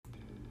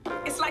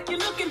It's like you're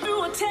looking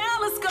through a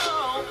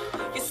telescope.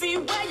 You see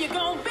where you're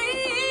gonna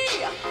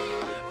be.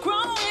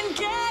 Growing,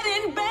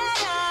 getting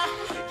better.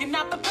 You're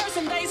not the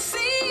person they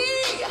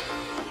see.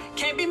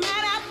 Can't be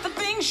mad at the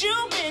things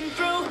you've been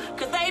through,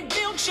 cause they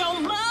built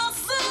your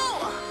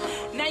muscle.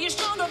 Now you're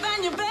stronger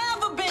than you've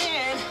ever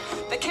been.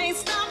 They can't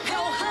stop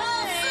your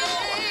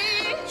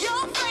hustle.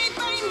 Your faith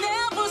ain't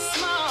never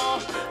small.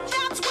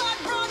 That's what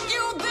brought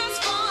you this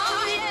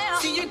far. Yeah.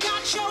 See, you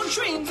got your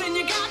dreams and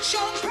you got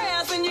your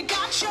prayers and you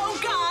got your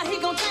God. He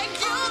gon' take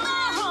you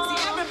there. See,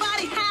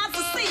 everybody has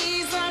a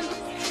season,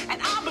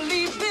 and I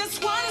believe this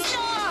one's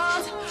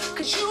yours.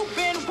 Cause you've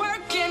been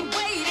working,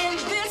 waiting.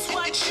 This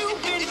what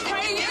you've been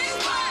praying.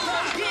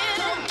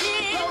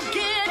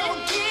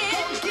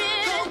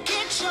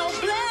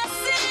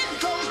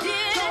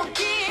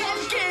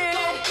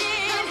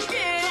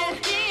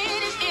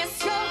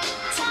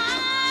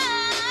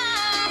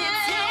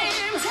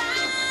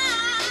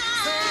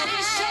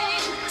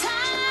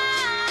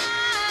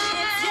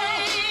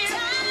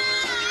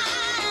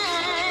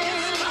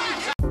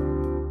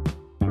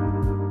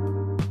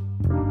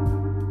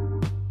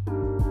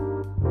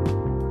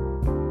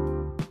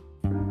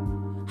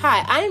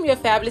 Hi, I am your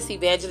fabulous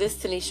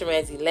evangelist, Tanisha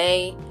Ramsey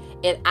Lane,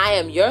 and I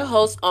am your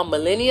host on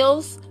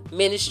Millennials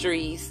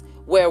Ministries,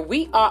 where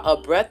we are a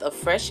breath of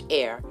fresh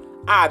air.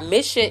 Our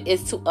mission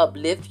is to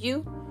uplift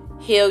you,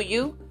 heal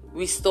you,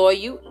 restore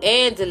you,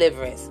 and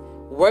deliverance,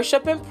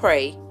 worship and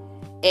pray,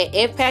 and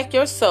impact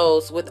your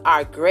souls with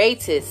our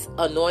greatest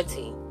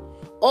anointing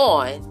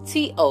on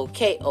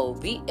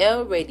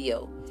TOKOVL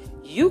Radio.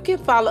 You can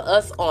follow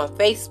us on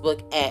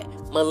Facebook at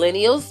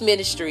Millennials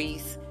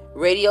Ministries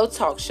Radio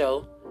Talk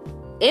Show,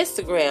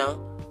 Instagram,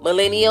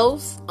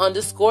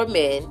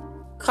 millennials_men.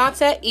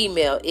 Contact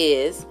email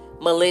is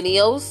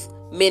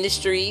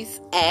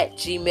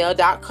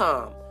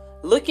millennialsministries@gmail.com.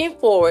 Looking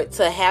forward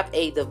to have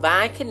a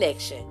divine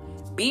connection.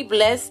 Be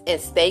blessed and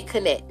stay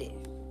connected.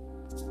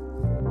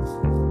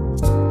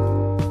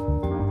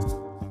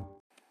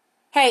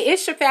 Hey,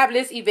 it's your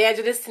fabulous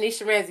evangelist,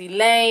 Tanisha Ramsey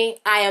Lane.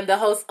 I am the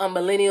host of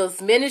Millennials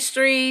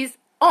Ministries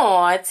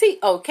on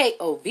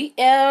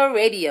TOKOVL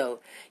Radio.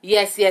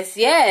 Yes.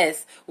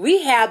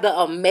 We have the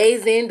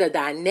amazing, the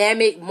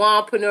dynamic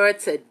mompreneur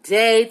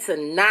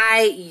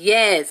tonight.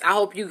 Yes, I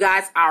hope you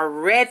guys are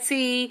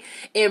ready.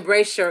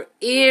 Embrace your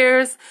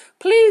ears.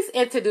 Please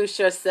introduce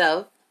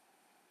yourself.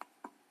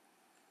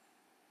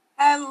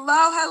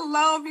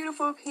 Hello,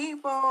 beautiful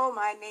people.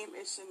 My name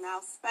is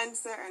Chanel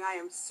Spencer, and I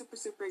am super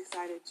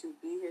excited to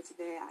be here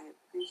today. I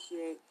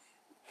appreciate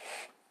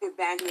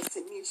Evangelist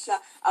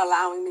Tanisha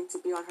allowing me to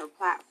be on her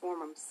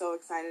platform. I'm so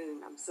excited,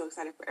 and I'm so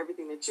excited for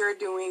everything that you're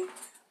doing,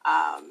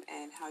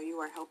 and how you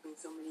are helping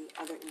so many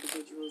other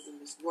individuals in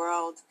this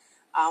world.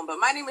 But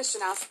my name is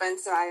Chanel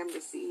Spencer. I am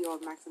the CEO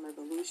of Maximum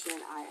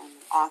Evolution. I am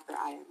an author.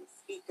 I am a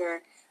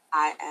speaker.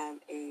 I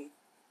am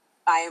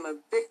a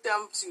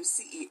victim to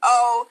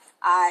CEO.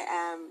 I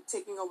am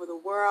taking over the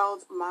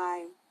world.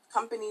 My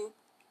company,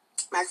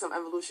 Maximum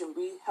Evolution,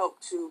 we help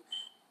to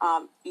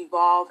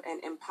evolve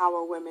and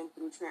empower women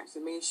through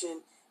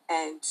transformation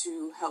and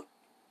to help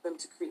them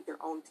to create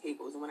their own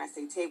tables. And when I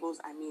say tables,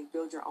 I mean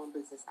build your own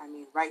business. I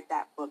mean write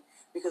that book,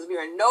 because we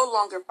are no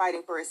longer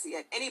fighting for a seat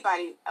at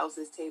anybody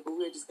else's table.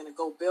 We're just going to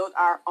go build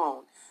our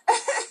own.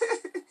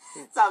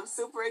 So I'm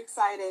super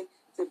excited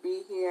to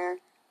be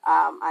here.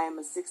 I am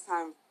a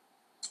 6-time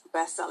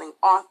best-selling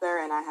author,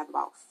 and I have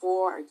about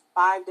 4 or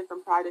 5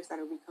 different projects that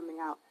will be coming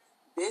out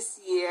this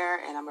year,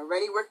 and I'm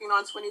already working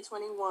on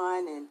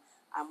 2021, and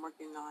I'm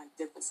working on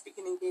different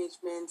speaking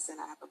engagements,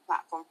 and I have a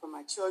platform for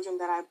my children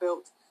that I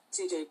built,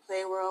 TJ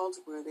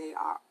Playworld, where they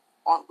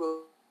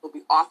will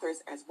be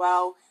authors as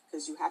well,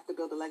 because you have to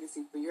build a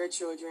legacy for your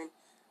children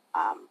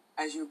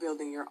as you're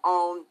building your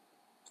own,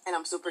 and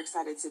I'm super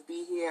excited to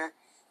be here.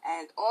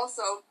 And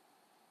also,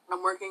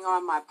 I'm working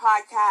on my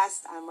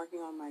podcast. I'm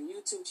working on my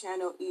YouTube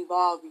channel,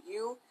 Evolve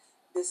You.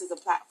 This is a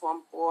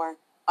platform for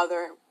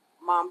other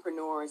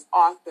mompreneurs,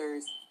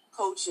 authors,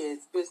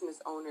 coaches,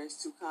 business owners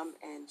to come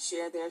and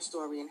share their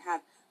story and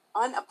have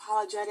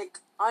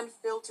unapologetic,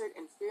 unfiltered,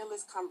 and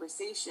fearless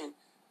conversation.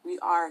 We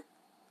are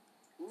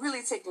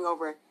really taking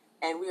over,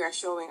 and we are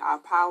showing our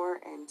power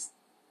and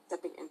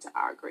stepping into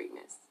our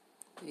greatness.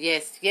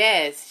 Yes.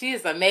 She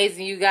is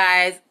amazing, you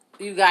guys.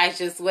 You guys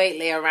just wait,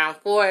 lay around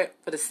for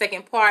the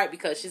second part,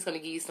 because she's going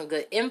to give you some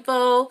good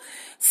info.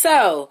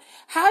 So,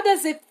 how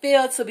does it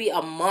feel to be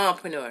a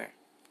mompreneur?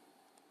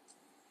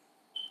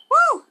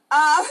 Woo!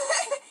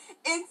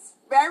 It's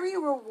very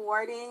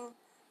rewarding.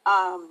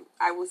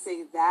 I will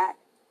say that.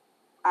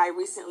 I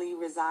recently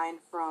resigned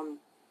from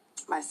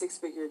my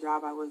 6-figure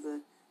job. I was a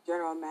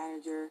general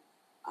manager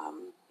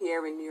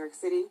here in New York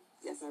City.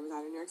 Yes, I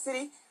reside in New York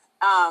City.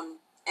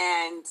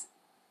 And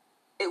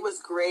it was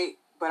great,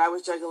 but I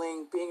was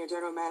juggling being a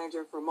general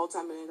manager for a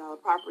multi-million-dollar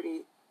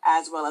property,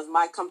 as well as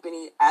my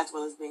company, as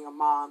well as being a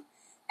mom.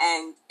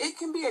 And it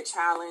can be a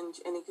challenge,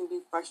 and it can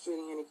be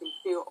frustrating, and it can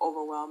feel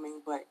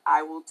overwhelming, but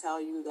I will tell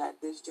you that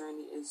this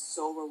journey is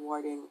so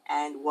rewarding,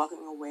 and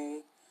walking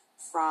away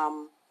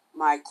from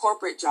my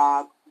corporate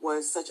job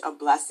was such a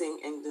blessing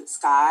in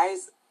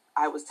disguise.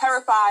 I was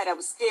terrified. I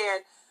was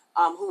scared.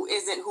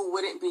 Who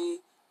wouldn't be?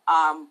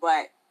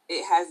 But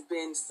it has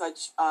been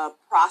such a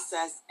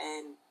process,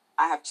 and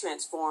I have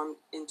transformed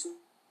into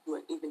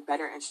an even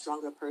better and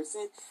stronger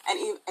person.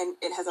 And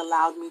it has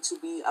allowed me to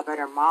be a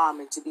better mom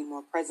and to be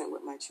more present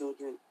with my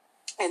children.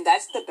 And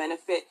that's the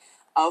benefit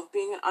of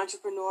being an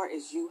entrepreneur,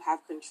 is you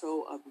have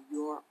control of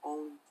your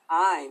own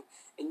time.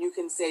 And you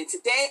can say,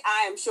 today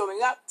I am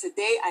showing up.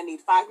 Today I need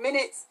 5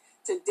 minutes.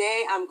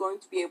 Today I'm going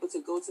to be able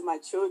to go to my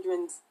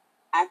children's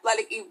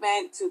athletic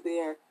event, to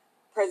their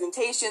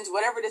presentations,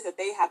 whatever it is that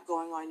they have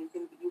going on.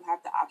 You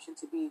have the option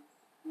to be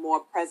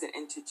more present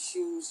and to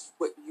choose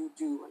what you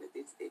do on a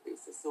day-to-day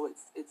basis. So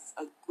it's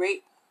a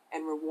great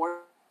and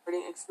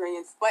rewarding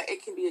experience, but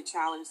it can be a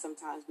challenge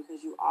sometimes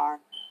because you are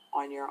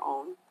on your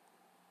own.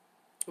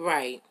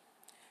 Right.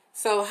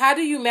 So how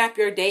do you map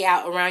your day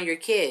out around your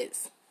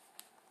kids?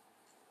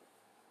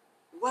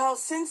 Well,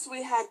 since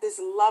we had this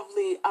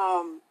lovely,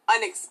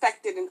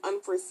 unexpected and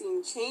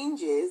unforeseen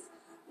changes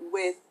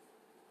with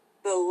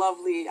the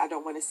lovely, I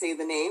don't want to say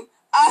the name,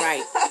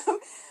 Right.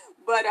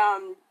 but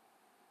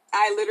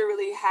I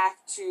literally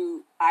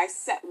I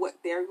set what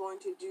they're going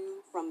to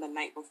do from the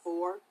night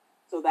before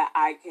so that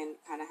I can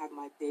kind of have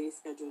my day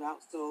scheduled out.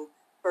 So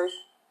first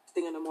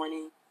thing in the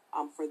morning,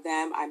 for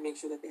them, I make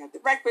sure that they have the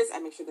breakfast. I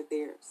make sure that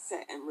they're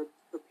set and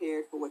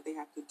prepared for what they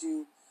have to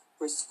do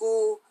for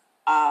school,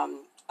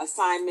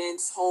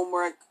 assignments,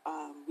 homework.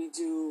 We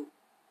do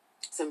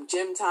some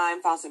gym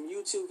time, found some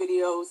YouTube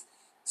videos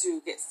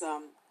to get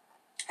some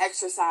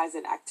exercise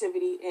and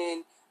activity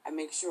in. I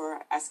make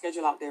sure I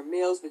schedule out their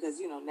meals because,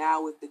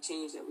 now with the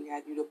change that we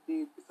had, you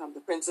become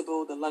the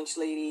principal, the lunch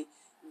lady,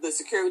 the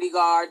security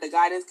guard, the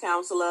guidance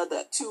counselor,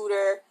 the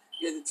tutor,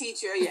 you're the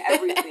teacher, you're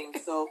everything.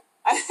 So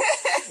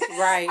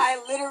Right.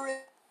 I literally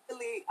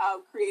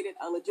created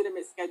a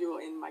legitimate schedule,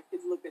 and my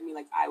kids looked at me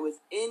like I was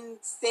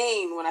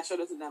insane when I showed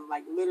it to them.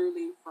 Like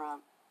literally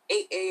from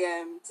 8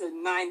 a.m. to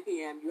 9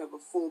 p.m. you have a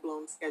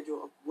full-blown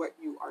schedule of what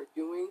you are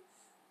doing,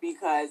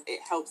 because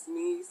it helps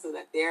me so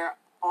that they're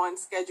on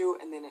schedule,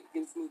 and then it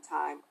gives me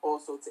time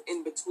also to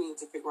in between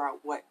to figure out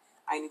what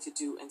I need to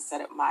do and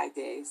set up my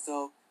day.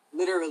 So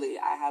literally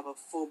I have a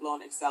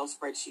full-blown Excel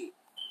spreadsheet.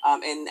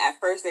 And at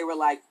first they were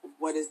like,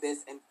 what is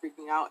this? And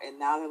freaking out. And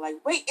now they're like,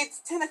 wait, it's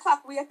 10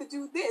 o'clock. We have to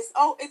do this.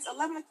 Oh, it's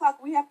 11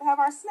 o'clock. We have to have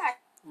our snack.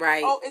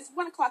 Right. Oh, it's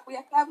 1 o'clock. We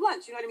have to have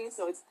lunch. You know what I mean?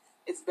 So it's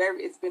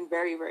been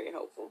very, very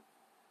helpful.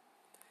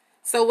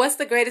 So what's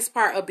the greatest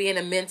part of being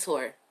a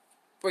mentor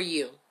for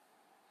you?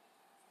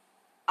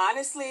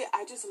 Honestly,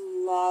 I just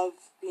love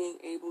being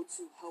able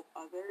to help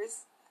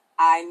others.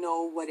 I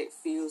know what it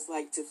feels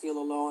like to feel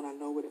alone. I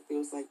know what it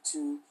feels like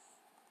to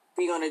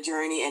be on a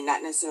journey and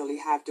not necessarily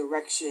have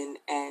direction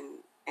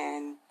and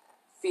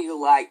feel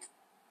like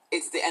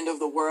it's the end of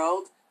the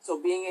world. So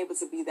being able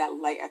to be that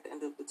light at the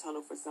end of the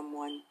tunnel for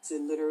someone, to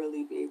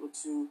literally be able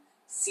to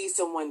see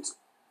someone's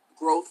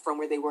growth from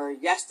where they were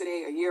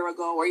yesterday, a year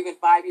ago, or even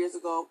 5 years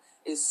ago,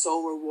 is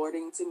so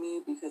rewarding to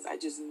me, because I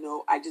just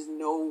know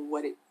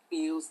what it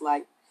feels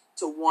like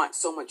to want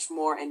so much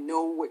more and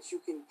know what you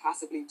can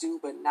possibly do,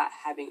 but not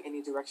having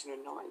any direction or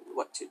knowing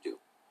what to do.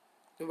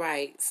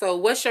 Right. So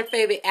what's your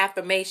favorite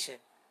affirmation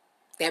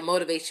that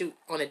motivates you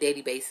on a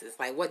daily basis?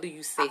 Like, what do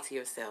you say to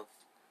yourself?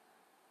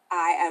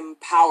 I am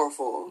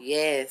powerful.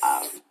 Yes.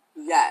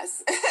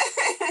 Yes.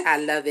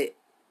 I love it.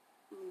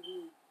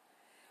 Mm-hmm.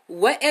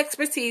 What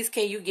expertise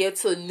can you give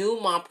to new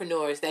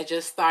mompreneurs that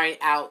just starting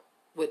out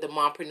with the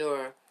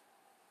mompreneurship?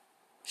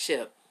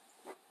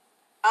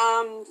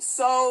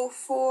 So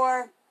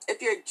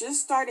if you're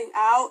just starting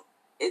out,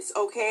 it's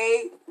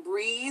okay.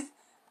 Breathe.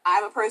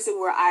 I'm a person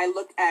where I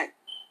look at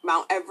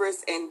Mount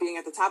Everest and being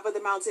at the top of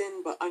the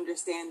mountain, but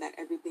understand that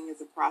everything is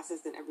a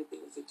process and everything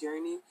is a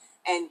journey,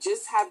 and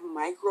just have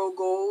micro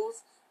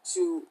goals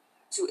to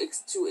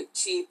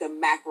achieve the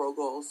macro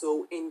goal.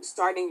 So in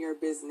starting your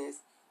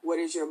business, what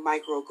is your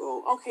micro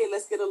goal? Okay,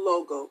 let's get a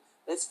logo.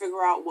 Let's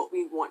figure out what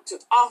we want to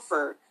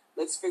offer.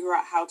 Let's figure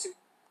out how to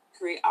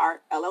create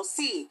our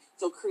LLC.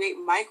 So create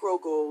micro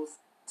goals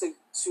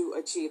to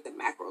achieve the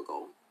macro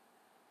goal.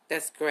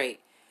 That's great.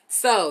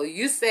 So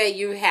you said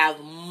you have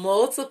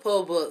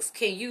multiple books.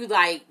 Can you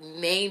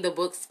name the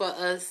books for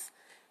us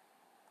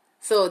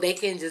so they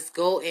can just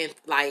go and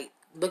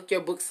look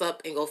your books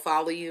up and go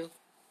follow you?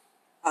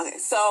 Okay,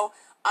 so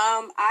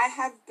I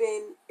have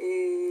been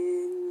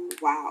in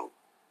 5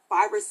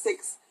 or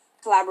 6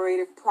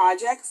 collaborative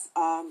projects.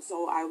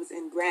 So I was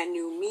in Brand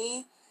New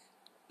Me,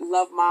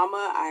 Love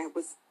Mama. I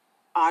was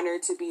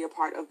honored to be a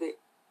part of it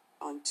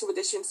on 2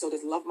 editions. So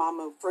there's Love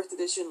Mama 1st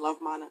edition,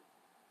 Love Mama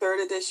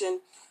 3rd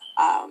edition.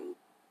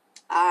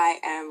 I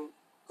am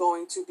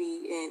going to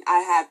be in, I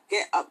have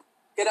Get Up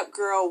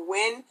Girl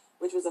Win,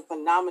 which was a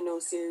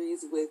phenomenal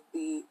series with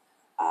the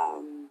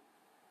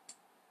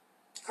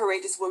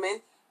Courageous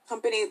Women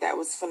company. That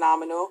was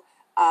phenomenal.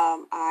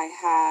 I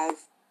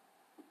have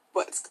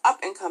what's up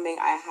and coming.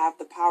 I have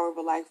The Power of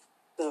a Life,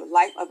 The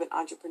Life of an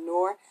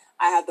Entrepreneur.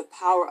 I have The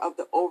Power of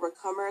the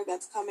Overcomer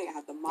that's coming. I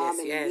have The Mom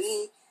and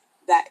Me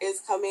that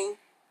is coming.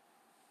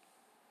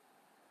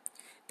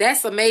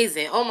 That's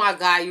amazing. Oh my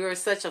God, you're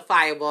such a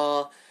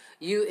fireball.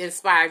 You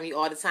inspire me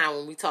all the time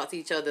when we talk to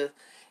each other.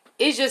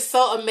 It's just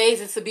so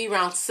amazing to be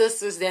around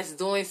sisters that's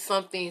doing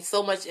something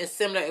so much and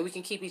similar, and we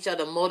can keep each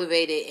other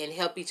motivated and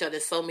help each other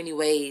in so many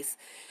ways.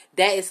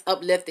 That is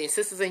uplifting.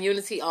 Sisters in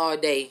unity all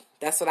day.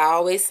 That's what I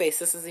always say,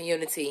 sisters in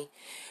unity.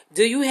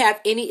 Do you have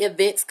any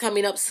events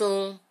coming up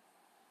soon?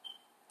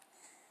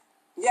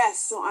 Yes,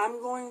 so I'm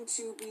going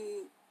to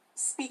be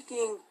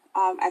speaking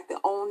at the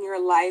Own Your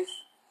Life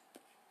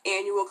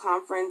annual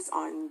conference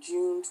on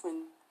June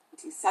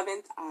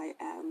 27th. I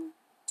am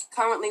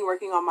currently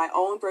working on my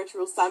own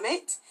virtual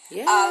summit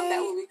that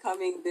will be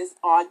coming this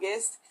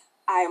August.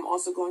 I am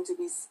also going to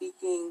be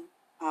speaking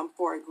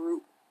for a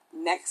group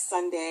next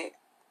Sunday,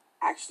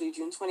 actually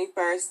June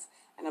 21st,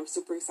 and I'm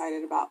super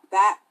excited about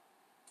that.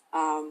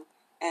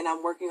 And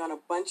I'm working on a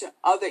bunch of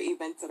other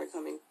events that are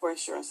coming for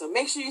sure. So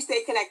make sure you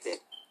stay connected.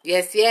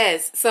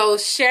 Yes. So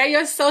share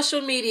your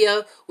social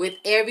media with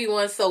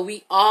everyone so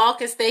we all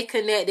can stay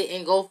connected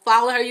and go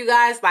follow her, you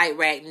guys, like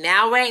right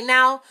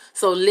now.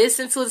 So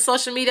listen to the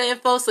social media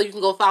info so you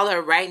can go follow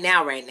her right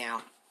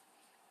now.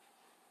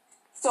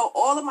 So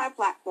all of my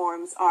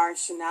platforms are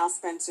Chanel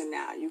Spencer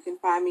Now. You can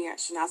find me at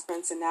Chanel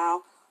Spencer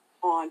Now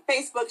on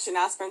Facebook,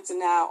 Chanel Spencer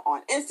Now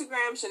on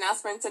Instagram, Chanel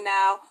Spencer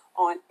Now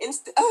on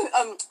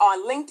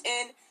on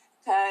LinkedIn,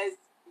 because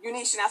you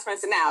need Chanel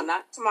Spencer now,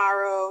 not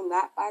tomorrow,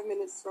 not 5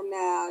 minutes from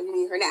now. You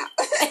need her now.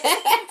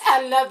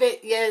 I love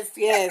it. Yes.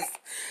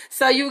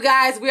 So you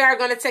guys, we are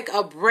going to take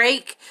a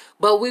break,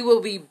 but we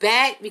will be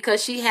back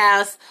because she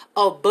has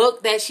a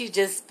book that she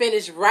just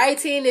finished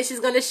writing, and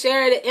she's going to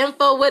share the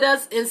info with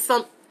us and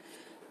some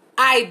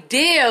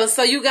ideas.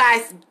 So you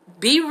guys,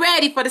 be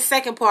ready for the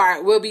second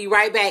part. We'll be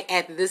right back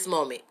after this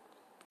moment.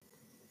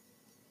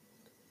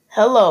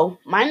 Hello,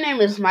 my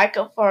name is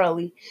Micah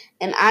Farley,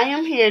 and I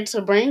am here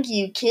to bring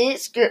you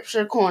Kids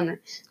Scripture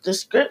Corner. The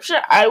scripture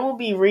I will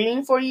be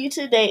reading for you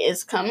today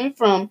is coming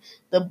from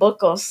the book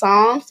of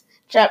Psalms,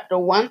 chapter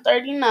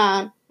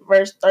 139,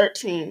 verse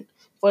 13.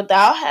 For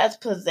thou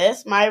hast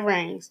possessed my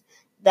reins.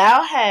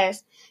 Thou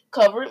hast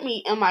covered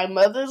me in my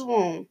mother's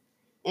womb.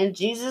 In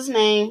Jesus'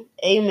 name,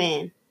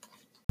 amen.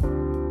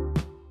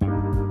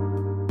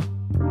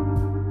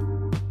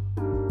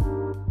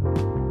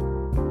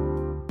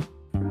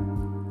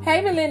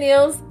 Hey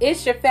Millennials,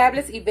 it's your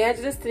fabulous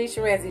evangelist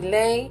Tanisha Ramsey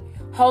Lane,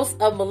 host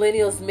of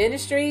Millennials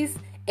Ministries,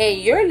 and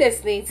you're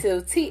listening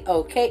to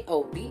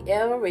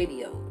TOKOBL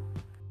Radio.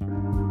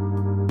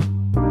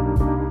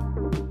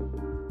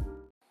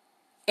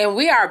 And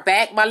we are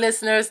back, my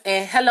listeners,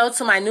 and hello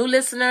to my new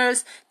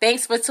listeners.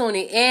 Thanks for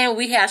tuning in.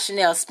 We have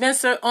Chanel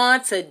Spencer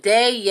on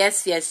today.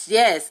 Yes.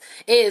 It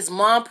is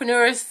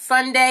Mompreneur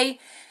Sunday.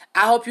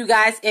 I hope you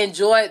guys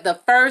enjoyed the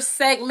first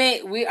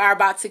segment. We are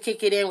about to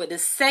kick it in with the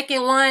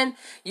second one.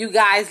 You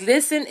guys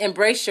listen,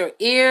 embrace your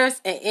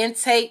ears, and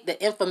intake the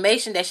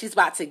information that she's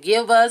about to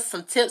give us,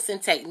 some tips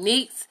and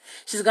techniques.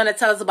 She's going to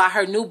tell us about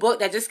her new book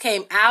that just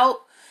came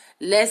out.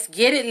 Let's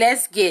get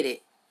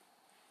it.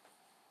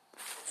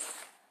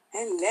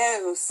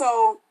 Hello.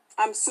 So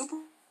I'm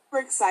super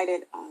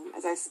excited.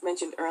 As I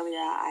mentioned earlier,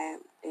 I am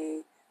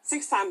a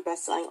 6-time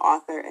best-selling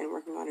author and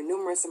working on a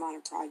numerous amount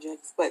of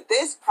projects. But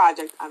this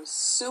project I'm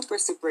super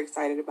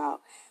excited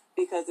about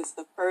because it's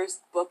the first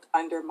book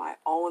under my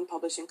own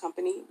publishing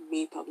company,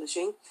 Me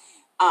Publishing.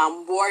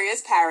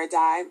 Warrior's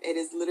Paradigm. It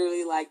is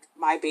literally like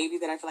my baby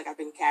that I feel like I've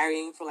been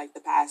carrying for like the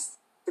past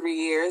 3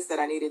 years that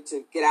I needed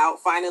to get out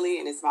finally.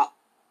 And it's about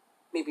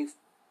maybe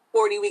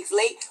 40 weeks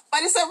late,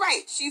 but it's all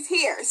right. She's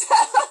here. So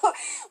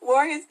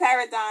Warrior's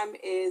Paradigm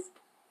is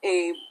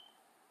a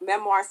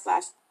memoir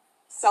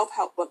 /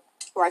 self-help book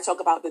where I talk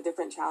about the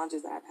different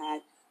challenges that I've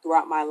had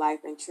throughout my life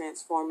and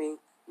transforming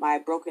my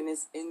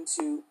brokenness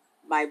into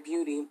my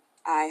beauty.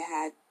 I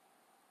had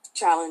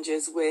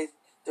challenges with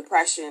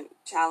depression,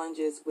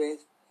 challenges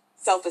with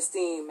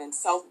self-esteem and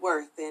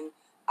self-worth, and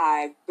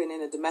I've been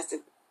in a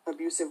domestic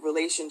abusive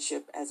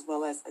relationship as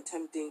well as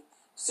attempting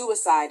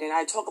suicide. And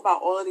I talk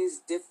about all of these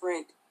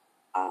different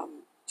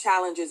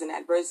challenges and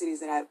adversities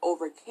that I've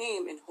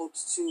overcame in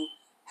hopes to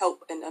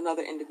help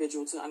another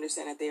individual to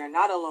understand that they are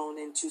not alone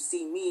and to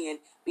see me and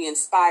be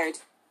inspired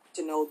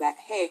to know that,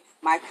 hey,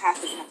 my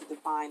past doesn't have to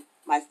define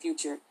my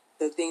future.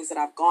 The things that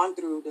I've gone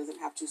through doesn't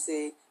have to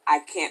say I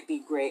can't be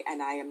great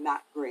and I am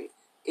not great.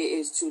 It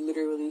is to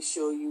literally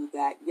show you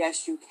that,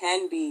 yes, you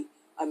can be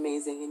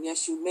amazing. And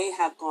yes, you may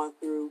have gone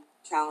through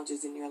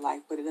challenges in your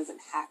life, but it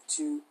doesn't have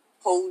to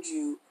hold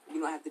you.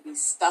 You don't have to be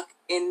stuck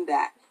in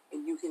that.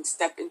 And you can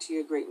step into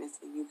your greatness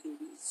and you can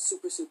be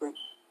super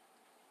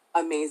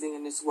amazing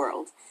in this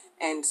world.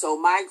 And so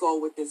my goal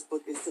with this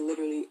book is to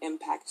literally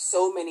impact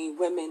so many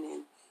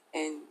women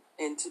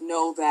and to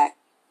know that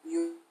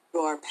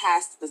your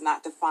past does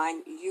not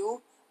define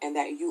you and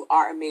that you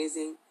are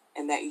amazing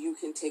and that you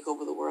can take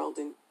over the world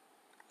in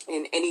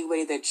any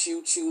way that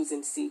you choose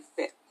and see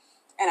fit.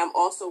 And I'm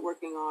also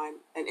working on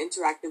an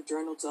interactive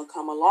journal to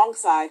come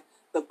alongside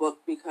the book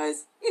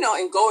because,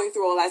 in going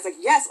through all that, it's like,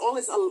 yes, all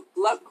this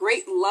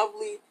great,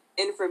 lovely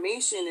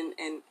information,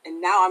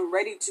 and now I'm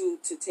ready to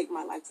take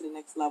my life to the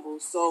next level.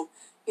 So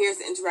here's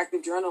the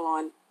interactive journal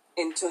on,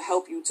 and to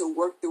help you to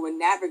work through and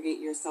navigate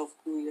yourself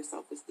through your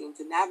self-esteem,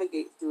 to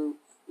navigate through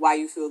why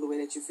you feel the way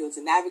that you feel,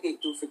 to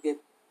navigate through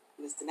forgiveness,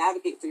 to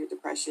navigate through your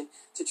depression,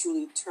 to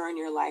truly turn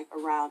your life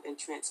around and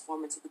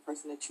transform into the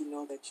person that you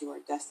know that you are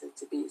destined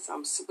to be. So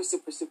I'm super,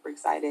 super, super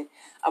excited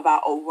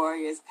about A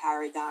Warrior's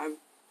Paradigm,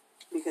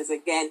 because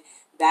again,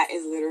 that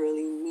is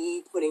literally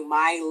me putting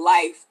my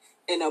life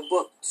in a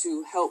book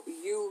to help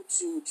you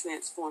to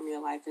transform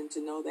your life and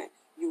to know that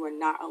you are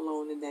not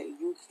alone and that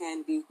you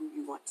can be who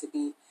you want to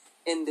be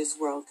in this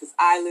world. Because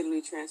I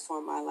literally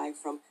transformed my life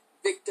from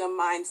victim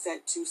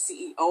mindset to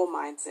CEO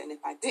mindset. And if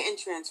I didn't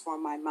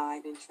transform my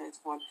mind and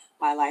transform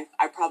my life,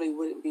 I probably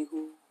wouldn't be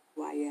who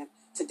I am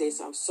today.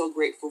 So I'm so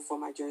grateful for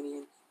my journey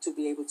and to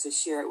be able to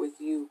share it with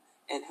you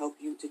and help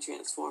you to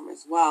transform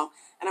as well.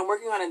 And I'm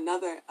working on a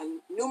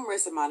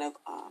numerous amount of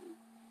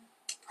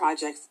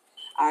projects.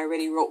 I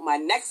already wrote my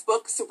next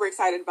book, super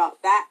excited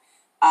about that.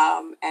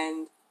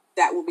 And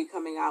that will be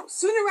coming out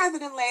sooner rather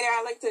than later.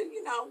 I like to,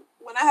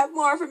 when I have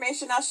more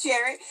information, I'll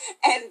share it.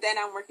 And then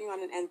I'm working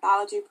on an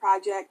anthology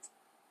project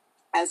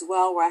as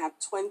well, where I have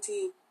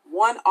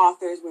 21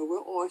 authors where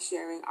we're all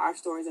sharing our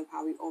stories of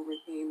how we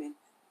overcame and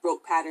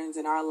broke patterns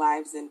in our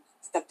lives and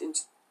stepped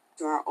into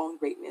our own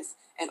greatness.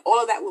 And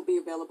all of that will be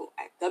available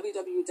at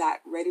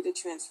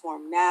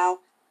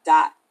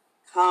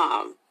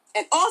www.readytotransformnow.com.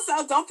 And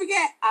also, don't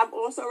forget, I've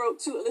also wrote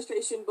 2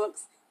 illustration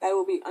books that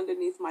will be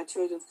underneath my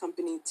children's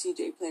company,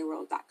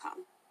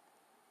 tjplayworld.com.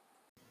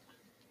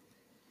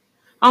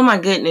 Oh my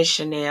goodness,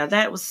 Chanel,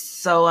 that was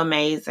so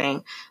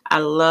amazing. I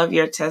love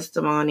your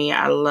testimony.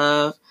 I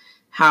love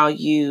how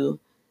you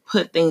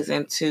put things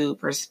into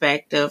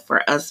perspective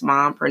for us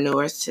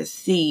mompreneurs to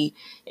see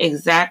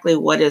exactly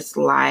what it's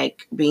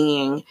like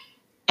being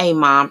a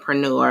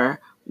mompreneur,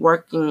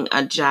 working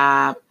a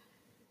job,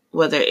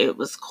 whether it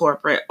was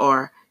corporate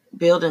or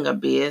building a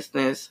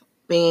business,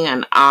 being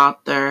an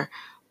author,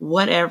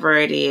 whatever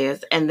it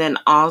is. And then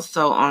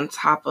also on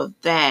top of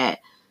that,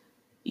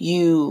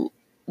 you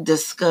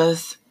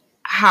discuss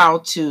how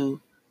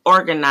to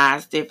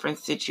organize different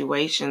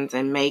situations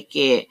and make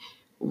it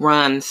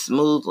run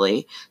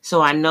smoothly.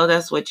 So I know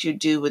that's what you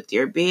do with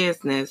your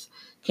business.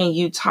 Can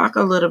you talk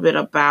a little bit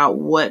about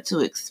what to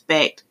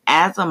expect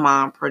as a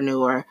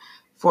mompreneur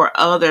for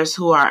others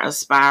who are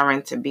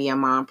aspiring to be a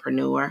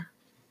mompreneur?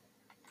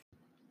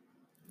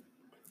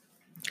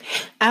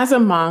 As a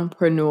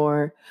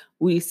mompreneur,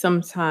 we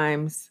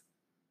sometimes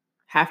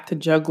have to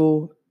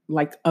juggle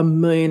like a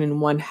million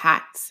and one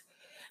hats.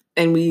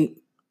 And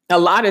a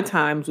lot of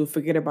times we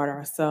forget about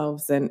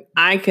ourselves. And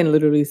I can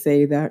literally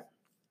say that,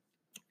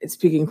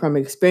 speaking from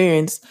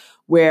experience,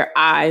 where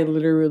I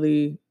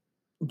literally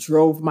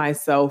drove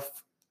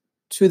myself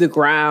to the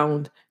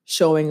ground,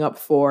 showing up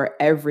for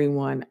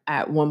everyone.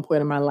 At one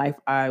point in my life,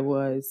 I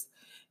was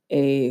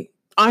an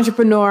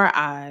entrepreneur.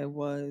 I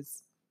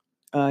was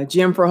a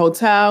GM for a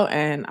hotel,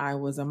 and I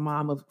was a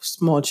mom of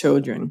small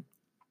children.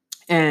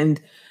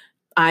 And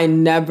I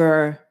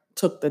never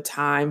took the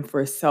time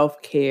for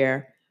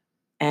self-care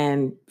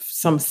and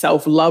some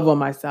self-love on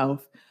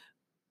myself.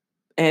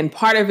 And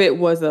part of it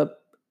was a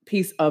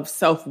piece of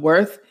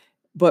self-worth,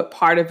 but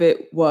part of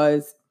it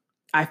was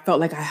I felt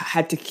like I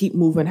had to keep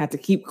moving, had to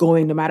keep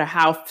going, no matter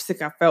how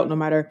sick I felt, no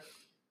matter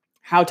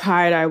how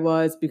tired I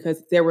was,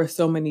 because there were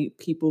so many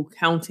people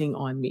counting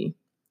on me.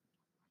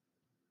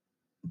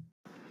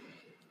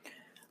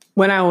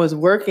 When I was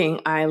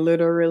working, I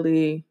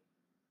literally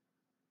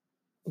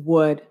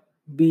would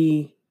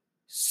be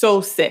so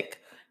sick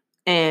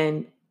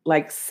and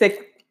like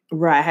sick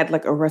where I had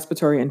like a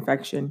respiratory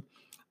infection,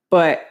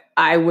 but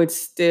I would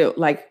still,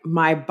 like,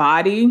 my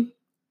body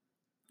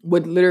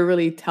would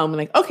literally tell me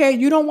like, okay,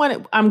 you don't want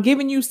it. I'm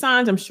giving you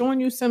signs. I'm showing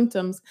you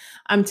symptoms.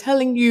 I'm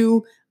telling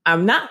you,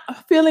 I'm not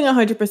feeling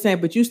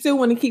 100%, but you still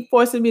want to keep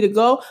forcing me to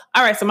go.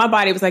 All right. So my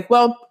body was like,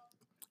 well,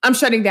 I'm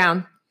shutting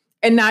down.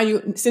 And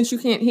now since you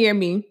can't hear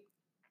me,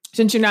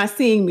 since you're not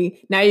seeing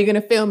me, now you're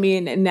going to feel me.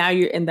 And now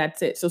and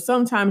that's it. So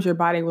sometimes your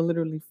body will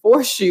literally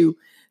force you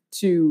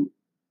to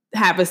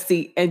have a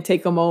seat and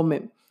take a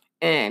moment.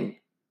 And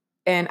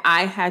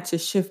I had to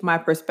shift my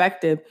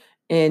perspective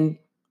and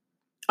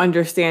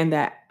understand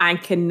that I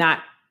cannot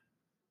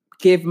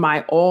give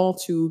my all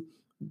to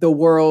the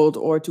world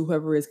or to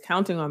whoever is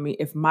counting on me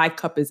if my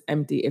cup is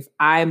empty, if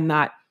I'm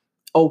not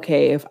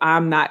okay, if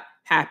I'm not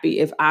happy,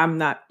 if I'm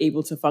not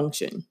able to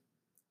function.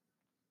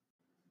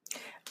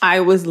 I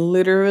was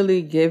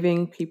literally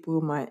giving people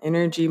my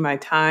energy, my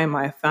time,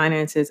 my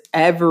finances,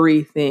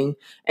 everything.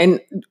 And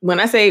when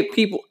I say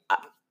people,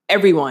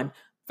 everyone,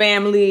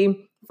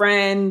 family,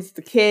 friends,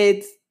 the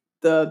kids,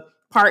 the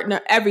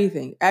partner,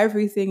 everything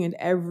and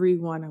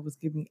everyone I was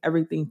giving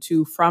everything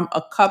to, from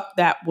a cup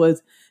that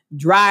was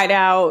dried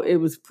out. It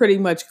was pretty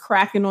much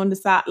cracking on the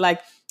side.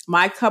 Like,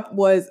 my cup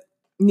I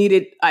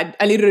needed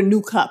a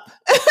new cup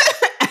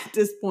at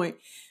this point.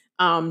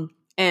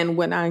 And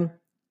when I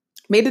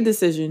made the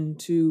decision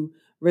to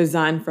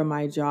resign from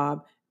my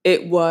job,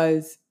 it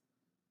was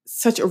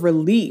such a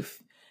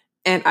relief.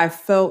 And I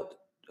felt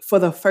for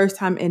the first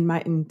time in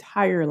my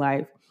entire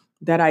life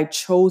that I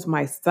chose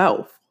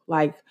myself.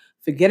 Like,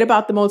 forget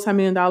about the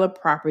multi-million-dollar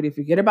property,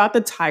 forget about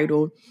the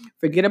title,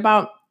 forget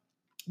about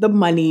the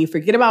money,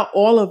 forget about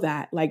all of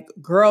that. Like,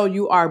 girl,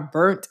 you are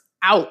burnt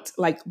out,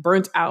 like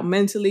burnt out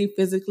mentally,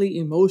 physically,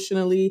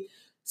 emotionally,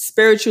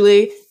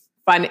 spiritually,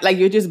 like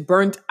you're just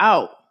burnt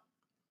out.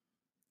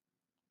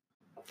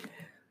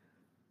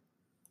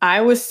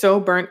 I was so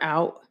burnt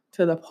out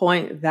to the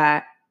point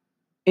that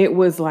it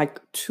was like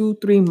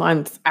 2-3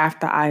 months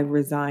after I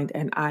resigned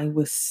and I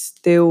was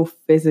still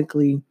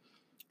physically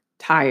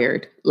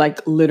tired,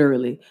 like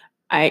literally.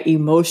 I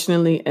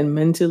emotionally and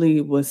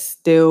mentally was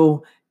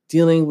still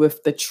dealing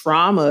with the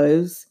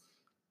traumas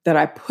that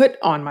I put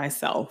on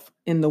myself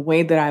in the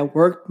way that I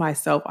worked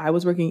myself. I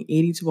was working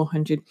 80 to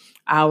 100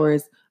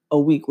 hours a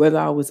week, whether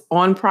I was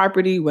on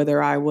property,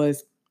 whether I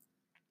was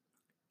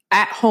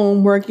at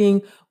home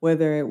working,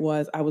 whether it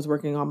was I was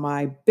working on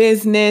my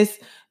business,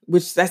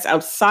 which that's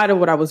outside of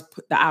what I was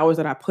the hours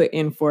that I put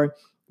in for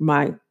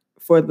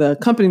the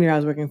company that I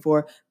was working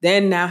for,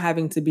 then now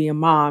having to be a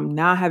mom,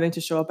 now having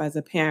to show up as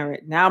a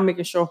parent, now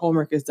making sure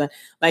homework is done.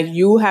 Like,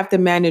 you have to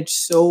manage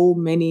so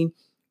many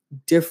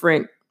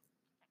different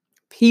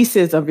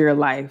pieces of your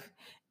life.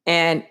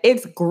 And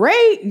it's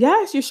great.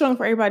 Yes, you're showing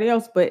for everybody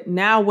else. But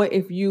now what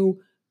if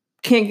you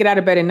can't get out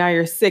of bed and now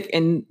you're sick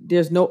and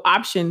there's no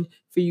option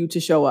for you to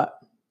show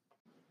up?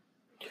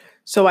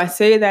 So I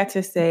say that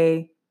to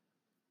say,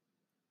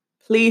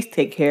 please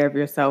take care of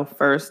yourself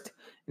first.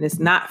 And it's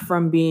not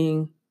from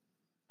being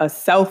a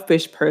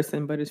selfish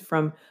person, but it's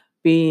from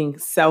being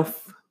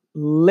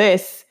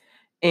selfless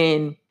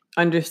and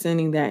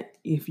understanding that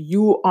if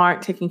you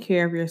aren't taking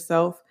care of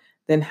yourself,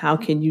 then how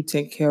can you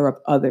take care of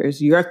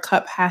others? Your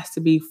cup has to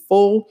be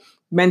full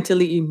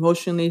mentally,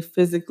 emotionally,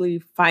 physically,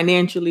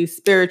 financially,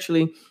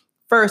 spiritually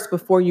first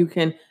before you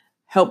can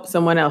help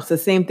someone else. The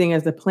same thing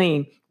as the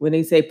plane when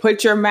they say,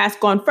 put your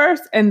mask on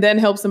first and then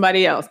help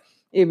somebody else.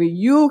 If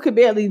you could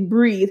barely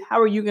breathe, how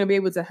are you going to be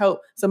able to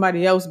help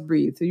somebody else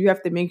breathe? So you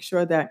have to make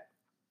sure that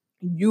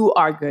you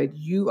are good.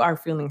 You are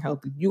feeling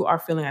healthy. You are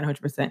feeling at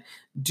 100%.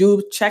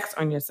 Do checks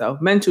on yourself,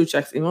 mental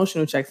checks,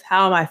 emotional checks.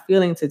 How am I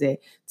feeling today?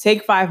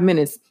 Take 5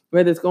 minutes,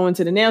 whether it's going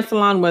to the nail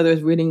salon, whether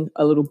it's reading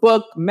a little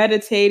book,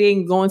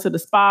 meditating, going to the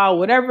spa,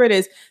 whatever it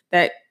is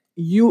that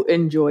you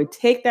enjoy.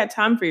 Take that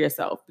time for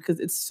yourself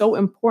because it's so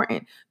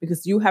important,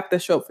 because you have to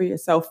show up for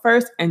yourself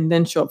first and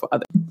then show up for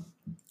others.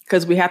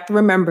 Because we have to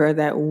remember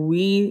that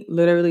we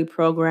literally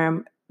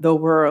program the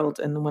world.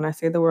 And when I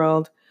say the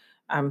world,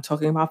 I'm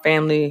talking about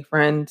family,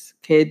 friends,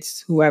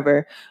 kids,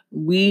 whoever.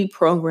 We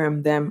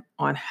program them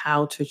on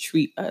how to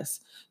treat us.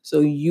 So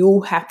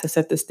you have to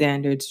set the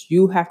standards.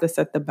 You have to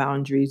set the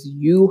boundaries.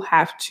 You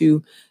have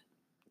to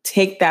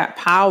take that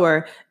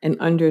power and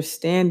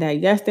understand that,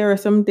 yes, there are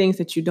some things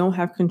that you don't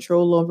have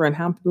control over, and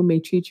how people may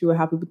treat you, or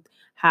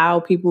how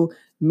people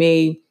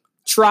may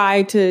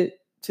try to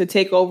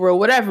take over, or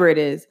whatever it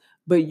is.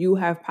 But you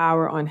have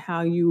power on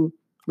how you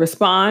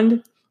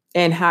respond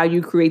and how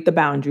you create the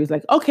boundaries.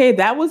 Like, okay,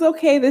 that was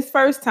okay this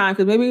first time,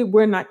 because maybe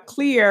we're not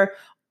clear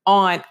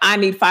on, I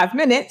need 5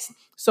 minutes.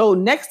 So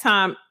next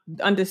time,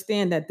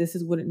 understand that this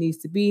is what it needs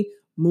to be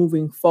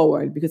moving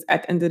forward. Because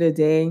at the end of the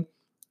day,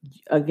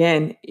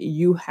 again,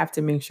 you have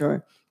to make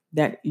sure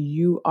that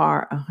you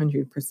are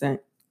 100%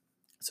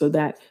 so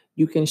that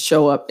you can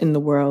show up in the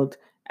world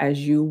as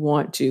you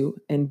want to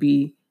and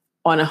be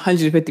on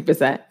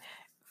 150%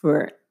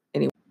 for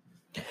anyone.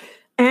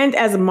 And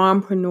as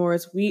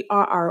mompreneurs, we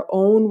are our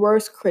own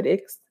worst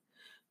critics.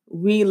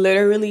 We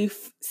literally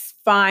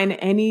find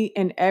any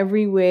and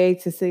every way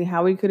to say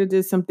how we could have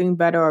did something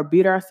better, or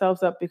beat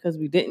ourselves up because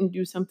we didn't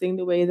do something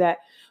the way that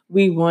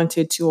we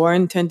wanted to or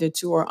intended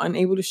to, or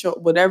unable to show,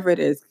 whatever it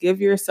is.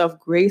 Give yourself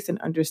grace and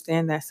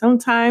understand that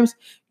sometimes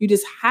you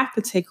just have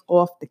to take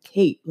off the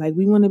cape. Like,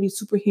 we want to be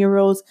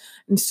superheroes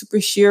and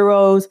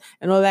superheroes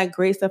and all that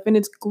great stuff. And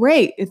it's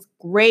great. It's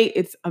great.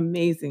 It's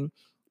amazing.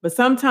 But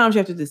sometimes you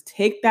have to just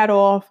take that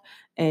off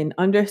and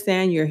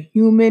understand your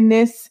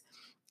humanness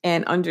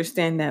and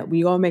understand that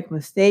we all make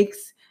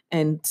mistakes.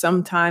 And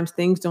sometimes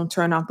things don't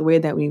turn out the way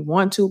that we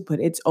want to,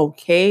 but it's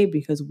okay,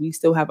 because we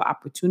still have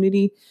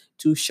opportunity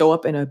to show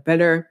up in a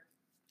better,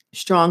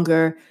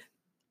 stronger,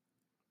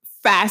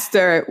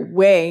 faster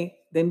way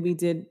than we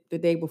did the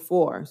day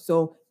before.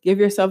 So give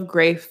yourself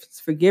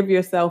grace, forgive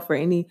yourself for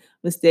any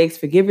mistakes,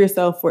 forgive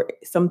yourself for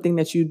something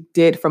that you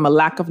did from a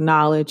lack of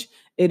knowledge.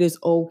 It is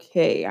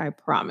okay, I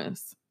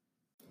promise.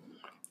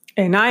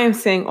 And I am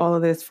saying all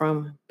of this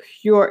from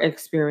pure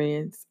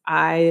experience.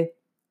 I,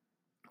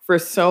 for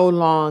so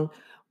long,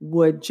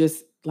 would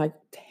just like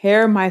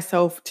tear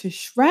myself to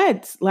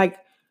shreds, like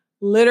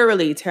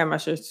literally tear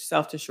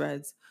myself to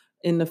shreds,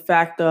 in the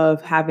fact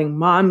of having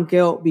mom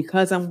guilt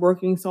because I'm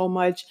working so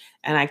much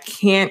and I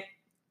can't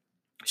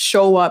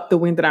show up the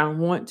way that I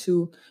want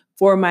to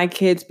for my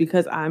kids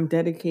because I'm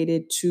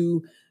dedicated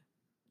to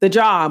the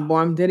job,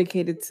 or I'm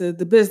dedicated to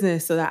the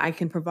business so that I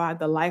can provide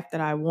the life that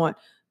I want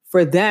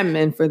for them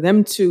and for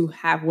them to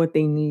have what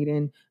they need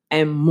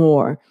and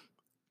more.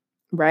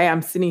 right?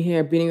 I'm sitting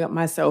here beating up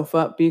myself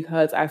up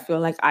because I feel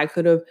like I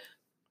could have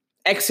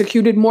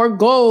executed more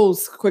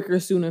goals quicker,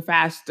 sooner,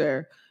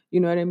 faster. You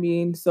know what I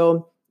mean?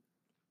 So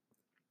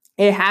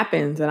it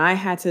happens. And I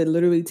had to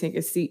literally take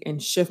a seat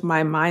and shift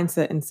my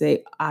mindset and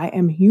say, I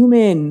am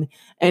human.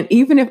 And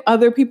even if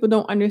other people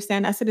don't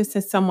understand, I said it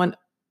to someone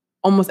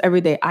almost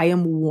every day. I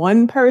am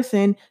one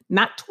person,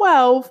 not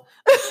 12,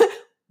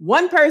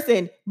 one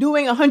person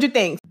doing 100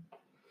 things.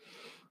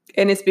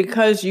 And it's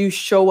because you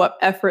show up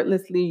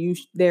effortlessly.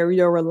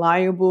 You're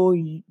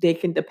reliable. They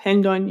can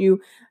depend on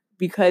you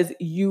because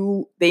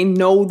they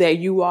know that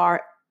you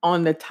are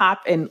on the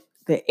top and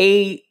the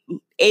A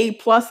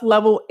plus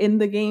level in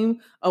the game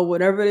of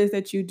whatever it is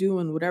that you do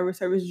and whatever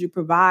services you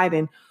provide,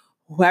 and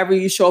whoever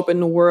you show up in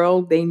the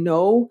world, they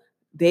know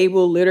they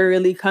will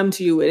literally come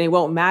to you, and it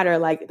won't matter.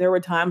 Like, there were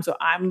times where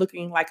I'm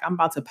looking like I'm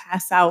about to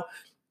pass out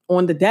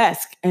on the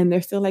desk and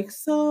they're still like,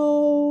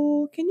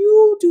 so can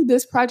you do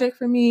this project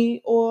for me?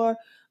 Or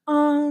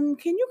can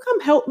you come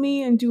help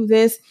me and do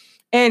this?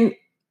 And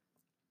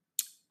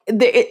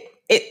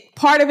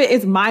part of it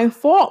is my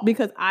fault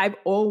because I've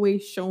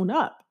always shown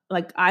up.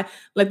 Like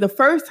the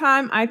first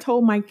time I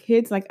told my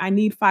kids, like, I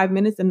need 5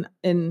 minutes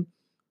and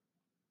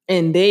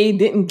they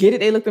didn't get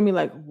it. They looked at me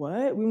like,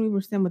 what? We don't even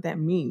understand what that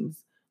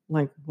means.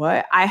 Like,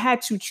 what? I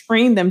had to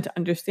train them to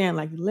understand,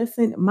 like,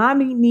 listen,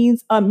 mommy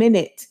needs a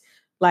minute.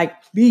 Like,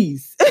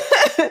 please.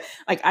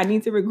 Like, I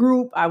need to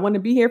regroup. I want to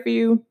be here for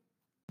you.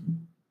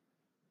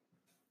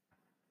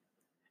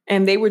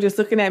 And they were just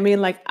looking at me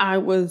like I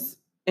was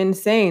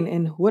insane.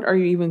 And what are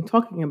you even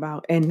talking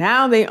about? And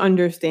now they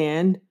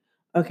understand,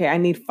 okay, I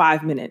need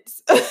 5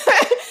 minutes.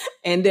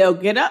 And they'll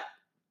get up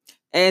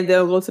and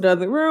they'll go to the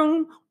other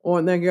room,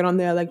 or they'll get on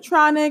their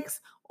electronics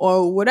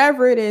or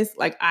whatever it is.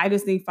 Like, I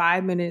just need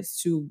 5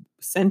 minutes to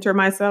center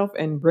myself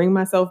and bring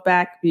myself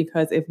back,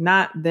 because if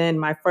not, then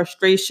my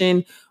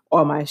frustration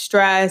or my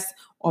stress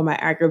or my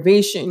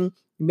aggravation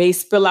may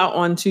spill out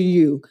onto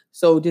you.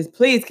 So just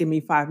please give me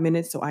 5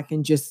 minutes so I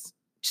can just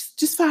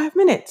 5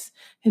 minutes.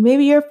 And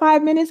maybe your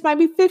 5 minutes might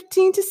be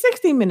 15 to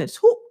 60 minutes.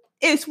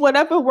 It's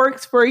whatever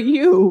works for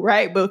you,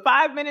 right? But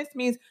 5 minutes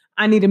means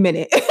I need a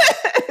minute.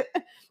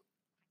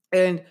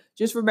 And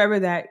just remember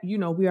that,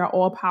 we are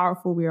all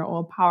powerful. We are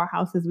all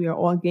powerhouses. We are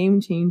all game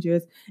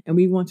changers. And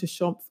we want to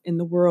show up in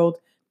the world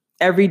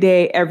every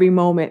day, every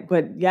moment.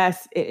 But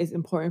yes, it is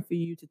important for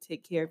you to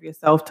take care of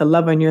yourself, to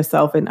love on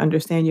yourself and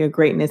understand your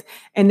greatness,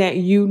 and that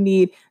you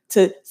need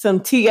some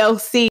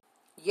TLC.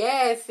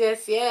 Yes.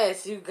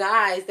 You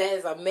guys, that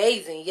is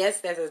amazing.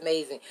 Yes, that's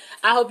amazing.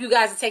 I hope you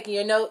guys are taking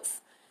your notes.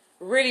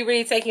 Really,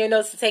 really taking your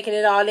notes and taking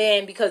it all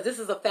in, because this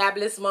is a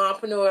fabulous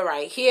mompreneur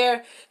right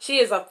here. She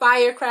is a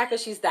firecracker.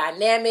 She's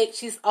dynamic.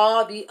 She's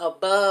all the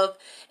above.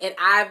 And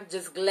I'm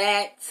just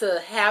glad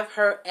to have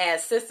her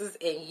as sisters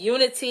in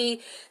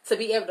unity, to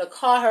be able to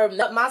call her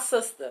my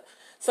sister.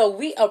 So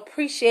we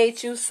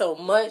appreciate you so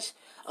much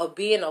of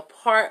being a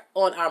part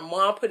on our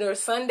Mompreneur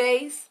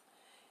Sundays.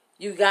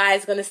 You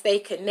guys going to stay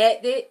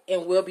connected,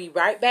 and we'll be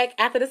right back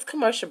after this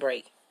commercial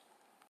break.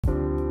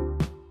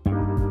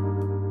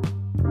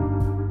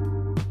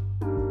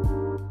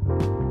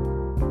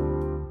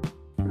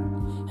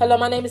 Hello,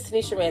 my name is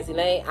Tanisha Ramsey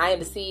Lane. I am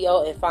the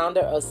CEO and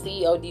founder of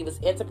CEO Divas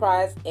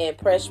Enterprise and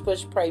Press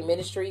Push Pray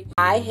Ministry.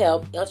 I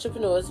help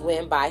entrepreneurs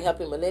win by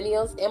helping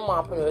millennials and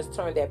mompreneurs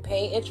turn their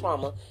pain and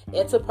trauma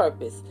into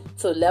purpose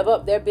to level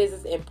up their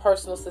business and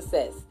personal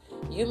success.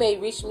 You may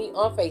reach me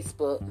on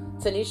Facebook,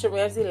 Tanisha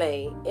Ramsey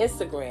Lane,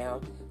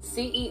 Instagram,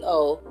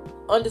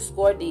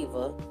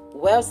 CEO_Diva.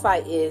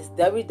 Website is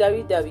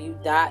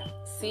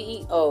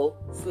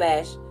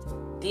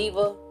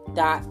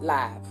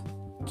www.ceo/diva.live.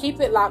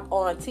 Keep it locked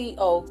on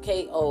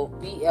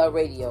TOKOBL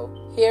Radio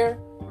here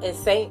in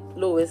St.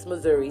 Louis,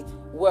 Missouri,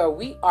 where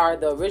we are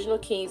the original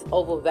kings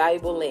over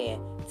valuable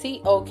land.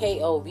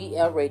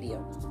 TOKOBL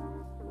Radio.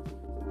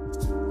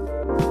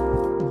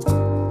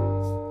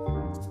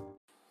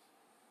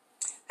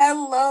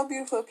 Hello,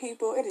 beautiful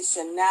people. It is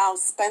Chanel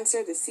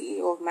Spencer, the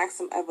CEO of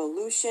Maximum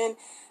Evolution.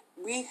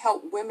 We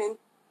help women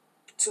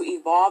to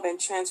evolve and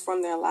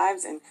transform their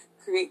lives and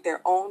create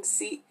their own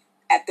seat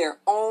at their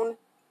own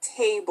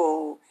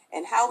table.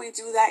 And how we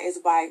do that is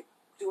by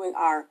doing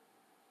our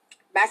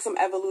Maximum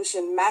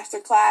Evolution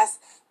Masterclass,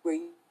 where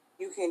you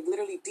can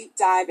literally deep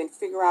dive and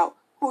figure out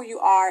who you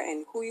are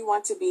and who you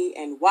want to be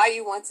and why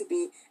you want to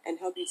be, and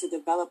help you to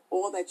develop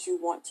all that you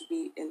want to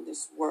be in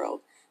this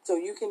world. So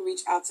you can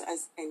reach out to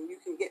us, and you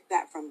can get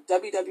that from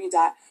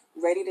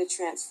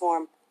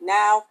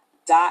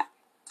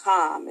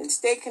www.readytotransformnow.com. And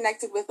stay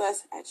connected with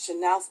us at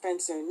Chanel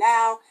Spencer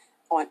Now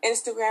on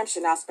Instagram,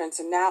 Chanel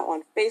Spencer Now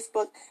on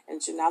Facebook, and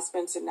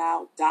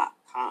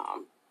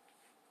ChanelSpencerNow.com.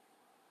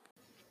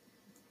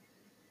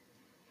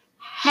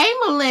 Hey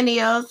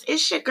millennials,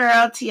 it's your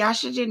girl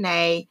Tiasha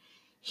Janae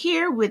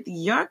here with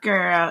your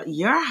girl,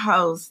 your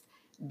host,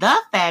 the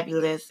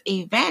fabulous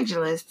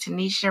evangelist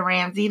Tanisha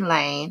Ramsey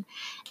Lane,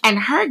 and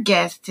her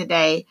guest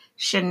today,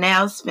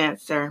 Chanel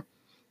Spencer.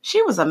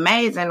 She was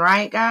amazing,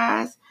 right,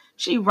 guys?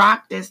 She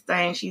rocked this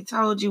thing. She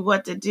told you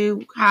what to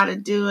do, how to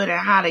do it,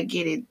 and how to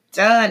get it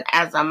done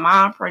as a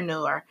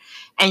mompreneur,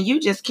 and you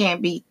just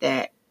can't beat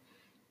that.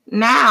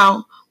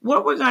 Now,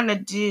 what we're going to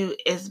do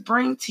is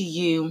bring to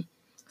you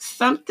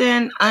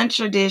something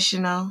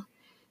untraditional.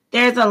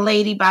 There's a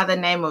lady by the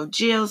name of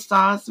Jill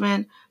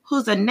Salzman,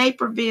 who's a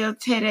Naperville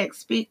TEDx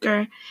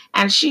speaker,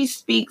 and she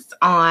speaks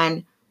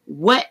on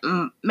what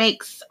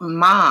makes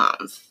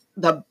moms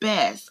the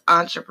best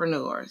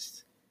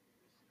entrepreneurs.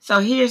 So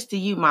here's to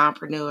you,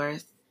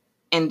 mompreneurs.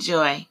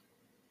 Enjoy.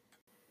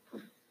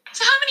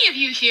 So how many of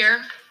you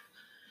here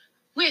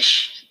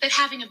wish that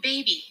having a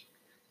baby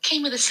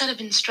came with a set of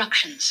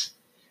instructions?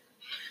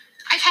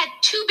 I've had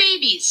 2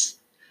 babies,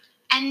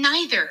 and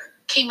neither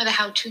came with a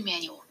how-to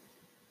manual.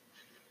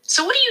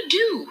 So what do you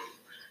do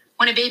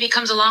when a baby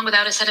comes along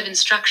without a set of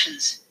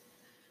instructions?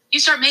 You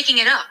start making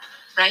it up,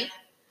 right?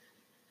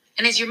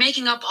 And as you're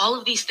making up all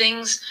of these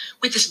things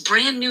with this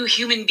brand new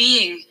human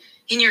being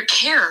in your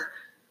care,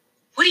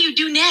 what do you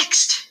do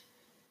next?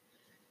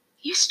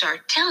 You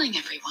start telling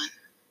everyone.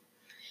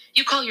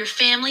 You call your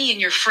family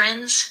and your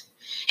friends,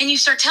 and you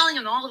start telling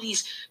them all of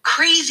these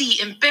crazy,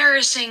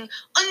 embarrassing,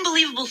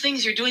 unbelievable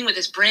things you're doing with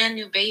this brand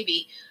new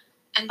baby.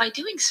 And by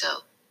doing so,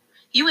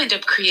 you end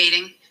up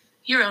creating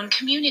your own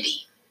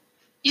community.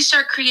 You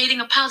start creating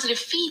a positive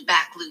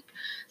feedback loop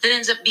that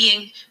ends up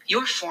being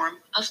your form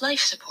of life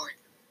support.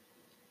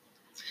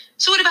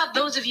 So what about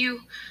those of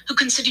you who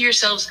consider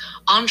yourselves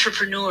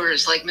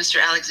entrepreneurs like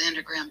Mr.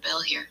 Alexander Graham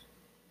Bell here?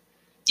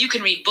 You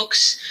can read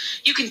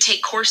books, you can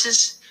take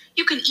courses,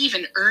 you can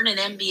even earn an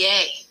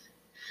MBA.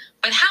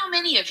 But how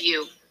many of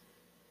you,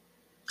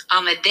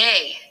 on the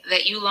day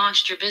that you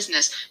launched your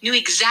business, knew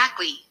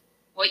exactly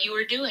what you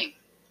were doing?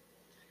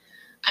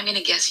 I'm going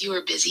to guess you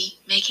were busy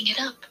making it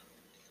up.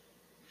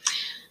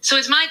 So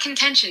it's my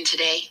contention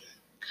today,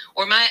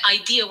 or my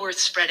idea worth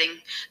spreading,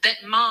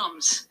 that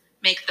moms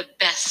make the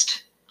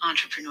best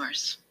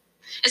entrepreneurs.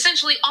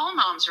 Essentially, all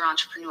moms are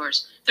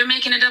entrepreneurs. They're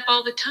making it up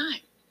all the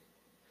time.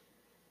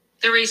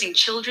 They're raising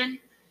children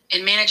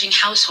and managing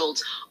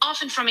households,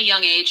 often from a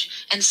young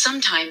age, and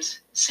sometimes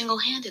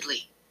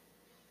single-handedly.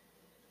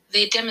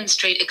 They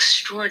demonstrate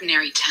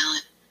extraordinary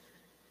talent.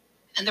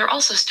 And they're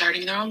also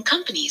starting their own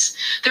companies.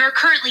 There are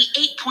currently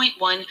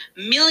 8.1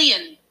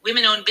 million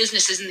women-owned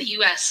businesses in the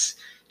U.S.,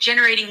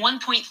 generating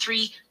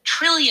 1.3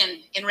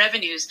 trillion in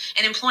revenues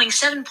and employing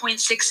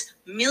 7.6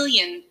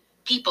 million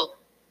people.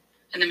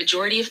 And the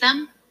majority of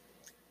them,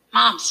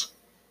 moms.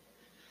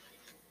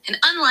 And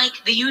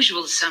unlike the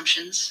usual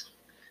assumptions,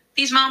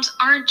 these moms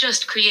aren't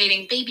just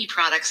creating baby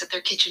products at their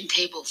kitchen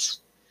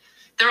tables.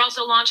 They're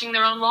also launching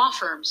their own law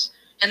firms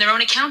and their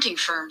own accounting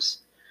firms,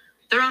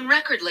 their own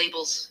record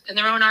labels and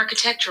their own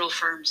architectural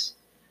firms,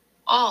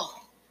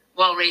 all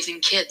while raising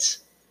kids.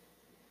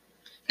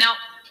 Now,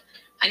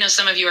 I know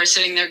some of you are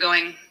sitting there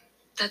going,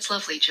 that's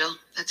lovely, Jill,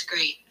 that's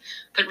great.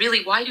 But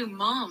really, why do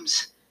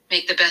moms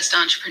make the best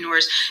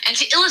entrepreneurs? And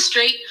to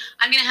illustrate,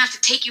 I'm going to have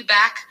to take you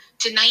back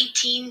to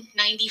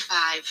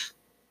 1995.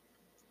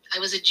 I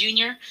was a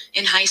junior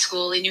in high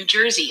school in New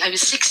Jersey. I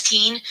was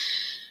 16,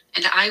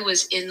 and I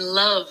was in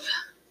love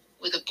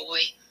with a boy.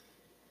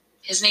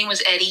 His name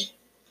was Eddie.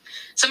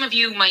 Some of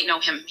you might know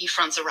him. He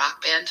fronts a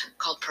rock band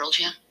called Pearl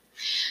Jam.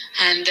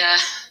 And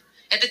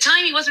at the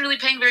time, he wasn't really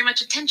paying very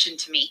much attention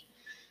to me.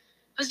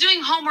 I was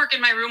doing homework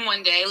in my room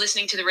one day,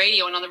 listening to the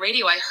radio, and on the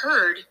radio I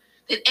heard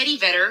that Eddie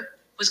Vedder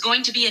was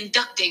going to be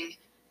inducting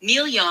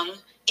Neil Young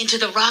into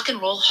the Rock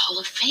and Roll Hall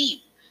of Fame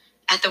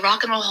at the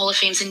Rock and Roll Hall of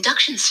Fame's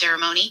induction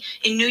ceremony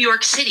in New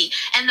York City.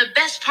 And the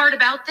best part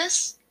about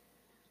this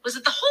was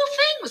that the whole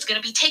thing was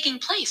going to be taking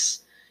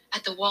place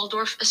at the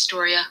Waldorf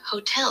Astoria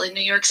Hotel in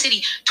New York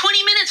City,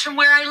 20 minutes from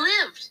where I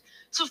lived.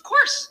 So of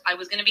course I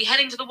was going to be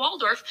heading to the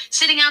Waldorf,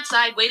 sitting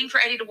outside, waiting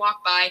for Eddie to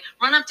walk by,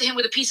 run up to him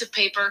with a piece of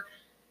paper,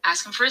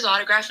 ask him for his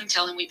autograph, and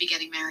tell him we'd be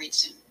getting married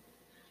soon.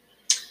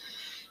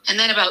 And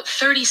then about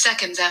 30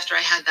 seconds after I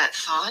had that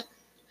thought,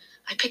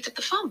 I picked up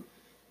the phone.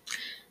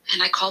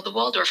 And I called the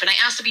Waldorf, and I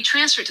asked to be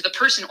transferred to the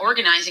person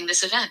organizing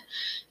this event.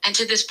 And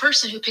to this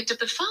person who picked up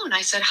the phone,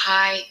 I said,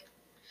 "Hi,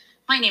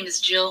 my name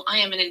is Jill. I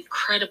am an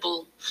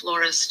incredible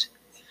florist.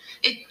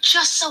 It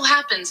just so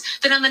happens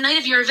that on the night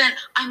of your event,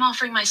 I'm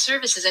offering my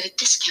services at a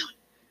discount.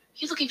 Are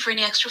you looking for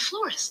any extra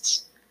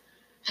florists?"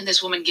 And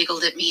this woman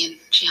giggled at me, and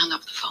she hung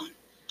up the phone.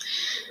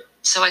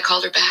 So I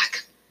called her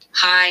back.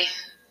 "Hi,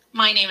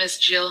 my name is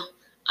Jill.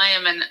 I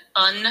am an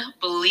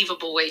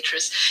unbelievable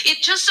waitress.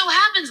 It just so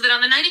happens that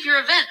on the night of your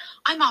event,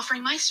 I'm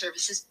offering my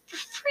services for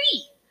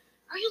free.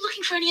 Are you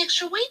looking for any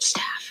extra wait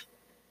staff?"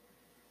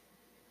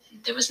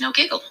 There was no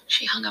giggle.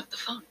 She hung up the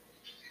phone.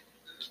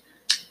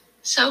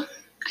 So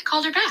I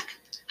called her back.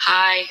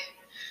 "Hi,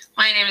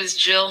 my name is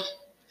Jill.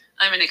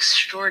 I'm an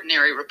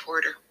extraordinary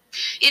reporter.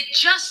 It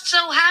just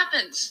so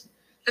happens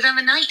that on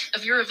the night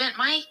of your event,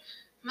 my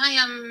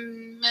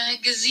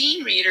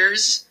magazine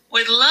readers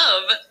would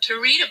love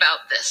to read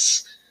about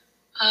this.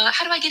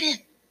 How do I get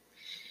in?"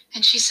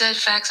 And she said,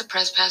 "Fax a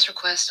press pass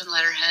request on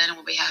letterhead, and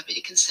we'll be happy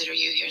to consider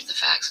you. Here's the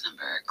fax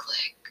number.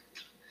 Click."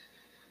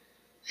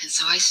 And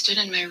so I stood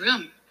in my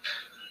room,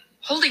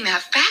 holding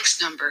that fax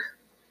number,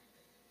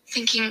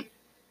 thinking,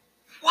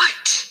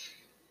 what?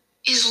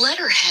 is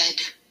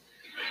letterhead.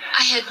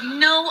 I had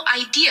no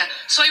idea.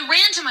 So I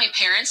ran to my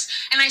parents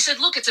and I said,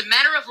 look, it's a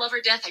matter of love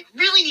or death. I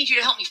really need you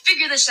to help me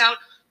figure this out.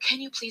 Can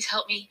you please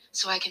help me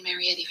so I can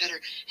marry Eddie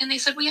Vedder? And they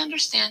said, we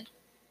understand.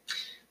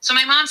 So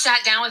my mom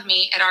sat down with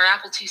me at our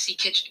Apple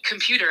IIc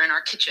computer in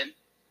our kitchen.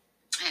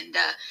 And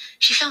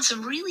she found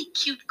some really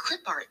cute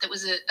clip art that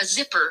was a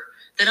zipper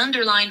that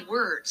underlined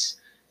words.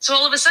 So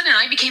all of a sudden,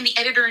 I became the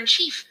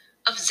editor-in-chief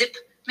of Zip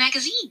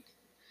magazine.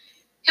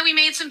 And we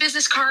made some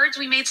business cards.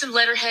 We made some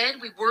letterhead.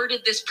 We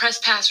worded this press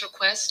pass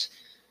request.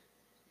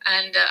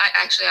 And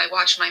I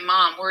watched my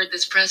mom word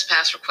this press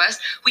pass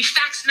request. We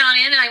faxed it on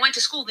in, and I went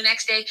to school the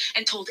next day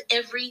and told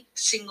every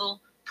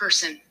single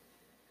person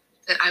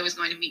that I was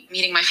going to be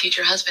meeting my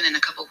future husband in a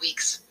couple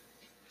weeks.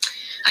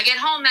 I get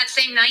home that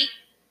same night,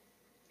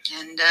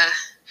 and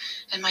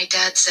my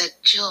dad said,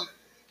 Jill,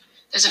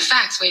 there's a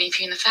fax waiting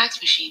for you in the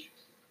fax machine.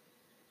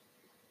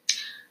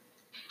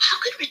 How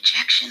could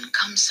rejection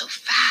come so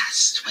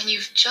fast when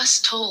you've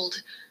just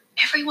told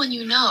everyone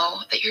you know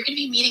that you're going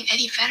to be meeting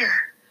Eddie Vedder?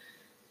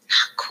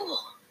 Not cool,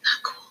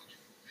 not cool.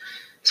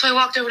 So I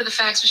walked over to the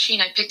fax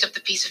machine, I picked up the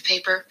piece of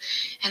paper,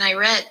 and I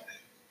read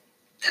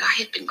that I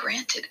had been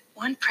granted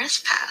one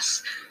press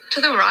pass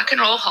to the Rock and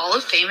Roll Hall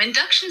of Fame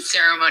induction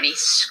ceremony.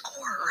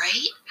 Score,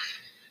 right?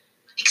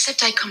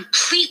 Except I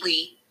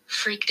completely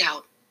freaked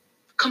out.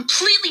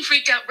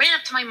 Ran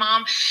up to my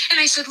mom, and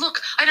I said,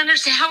 look, I don't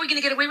understand. How are we going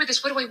to get away with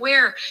this? What do I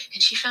wear?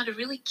 And she found a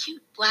really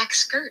cute black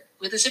skirt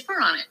with a zipper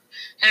on it,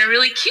 and a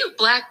really cute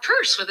black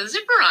purse with a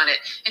zipper on it.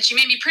 And she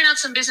made me print out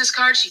some business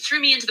cards. She threw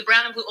me into the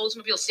brown and blue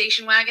Oldsmobile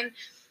station wagon,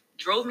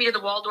 drove me to the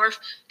Waldorf,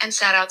 and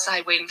sat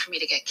outside waiting for me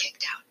to get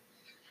kicked out.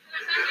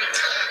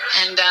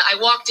 And I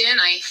walked in,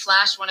 I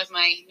flashed one of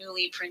my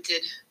newly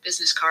printed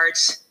business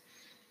cards,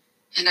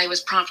 and I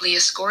was promptly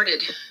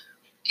escorted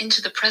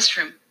into the press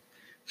room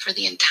for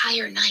the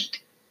entire night.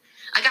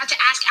 I got to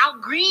ask Al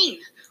Green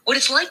what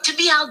it's like to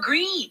be Al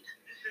Green.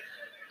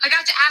 I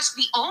got to ask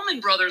the Allman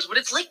Brothers what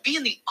it's like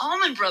being the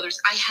Allman Brothers.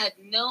 I had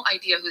no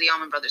idea who the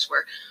Allman Brothers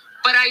were,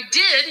 but I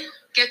did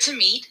get to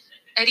meet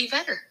Eddie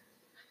Vedder.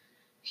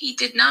 He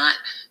did not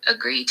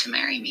agree to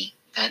marry me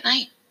that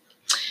night.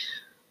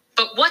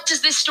 But what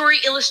does this story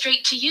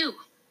illustrate to you?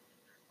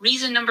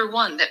 Reason number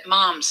one that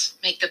moms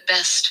make the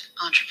best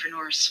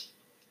entrepreneurs.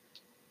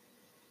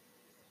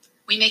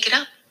 We make it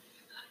up.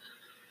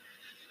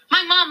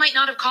 My mom might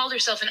not have called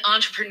herself an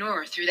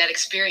entrepreneur through that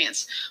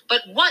experience,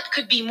 but what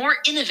could be more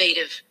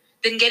innovative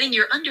than getting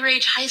your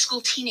underage high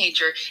school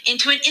teenager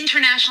into an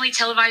internationally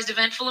televised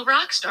event full of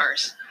rock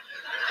stars?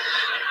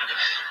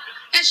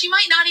 And she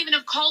might not even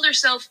have called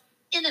herself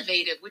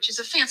innovative, which is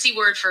a fancy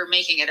word for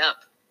making it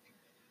up.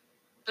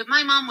 But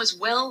my mom was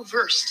well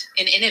versed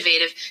in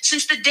innovative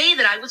since the day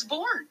that I was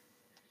born.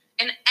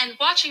 And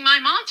watching my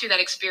mom through that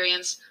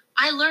experience,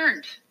 I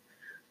learned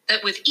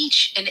that with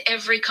each and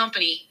every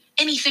company,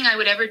 anything I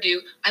would ever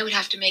do, I would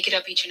have to make it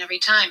up each and every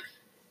time.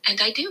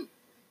 And I do.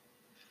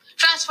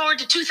 Fast forward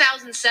to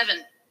 2007.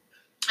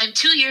 I'm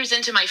 2 years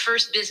into my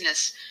first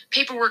business,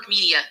 Paperwork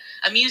Media,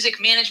 a music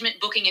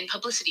management, booking, and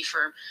publicity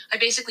firm. I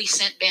basically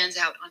sent bands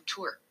out on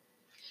tour.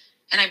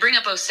 And I bring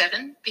up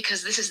 2007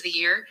 because this is the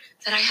year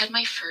that I had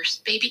my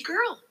first baby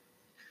girl,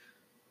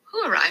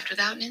 who arrived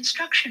without an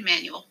instruction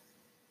manual.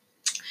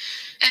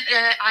 And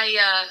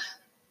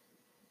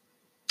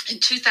in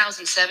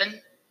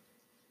 2007,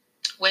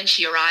 when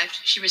she arrived,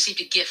 she received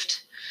a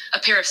gift, a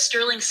pair of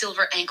sterling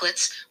silver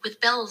anklets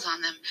with bells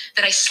on them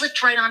that I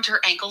slipped right onto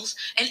her ankles.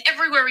 And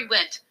everywhere we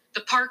went,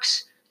 the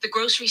parks, the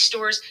grocery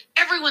stores,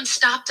 everyone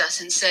stopped us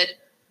and said,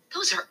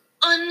 those are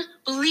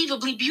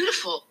unbelievably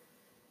beautiful.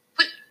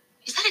 But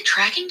is that a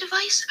tracking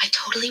device? I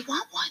totally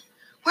want one.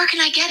 Where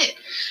can I get it?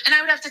 And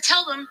I would have to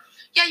tell them,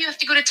 yeah, you have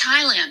to go to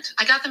Thailand.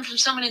 I got them from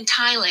someone in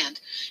Thailand.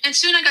 And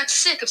soon I got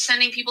sick of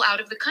sending people out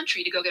of the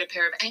country to go get a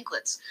pair of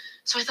anklets.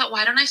 So I thought,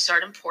 why don't I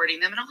start importing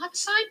them and I'll have a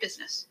side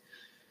business?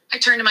 I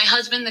turned to my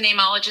husband, the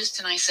namologist,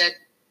 and I said,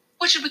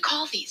 what should we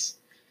call these?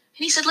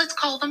 And he said, let's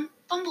call them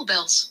Bumble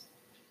Bells.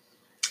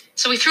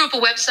 So we threw up a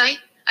website.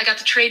 I got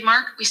the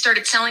trademark. We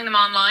started selling them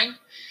online.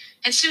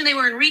 And soon they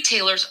were in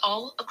retailers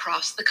all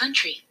across the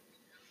country.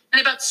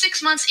 And about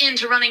 6 months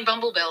into running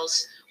Bumble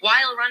Bells,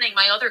 while running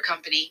my other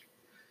company,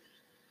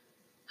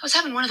 I was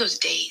having one of those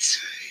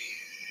days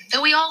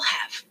that we all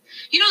have.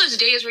 You know those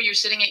days where you're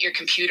sitting at your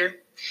computer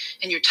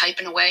and you're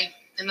typing away,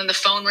 and then the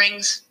phone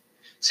rings.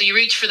 So you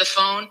reach for the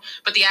phone,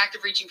 but the act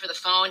of reaching for the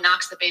phone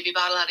knocks the baby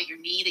bottle out of your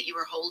knee that you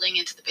were holding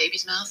into the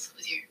baby's mouth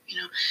with your,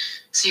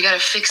 So you got to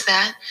fix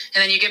that,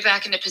 and then you get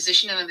back into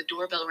position, and then the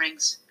doorbell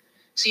rings.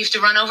 So you have to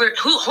run over,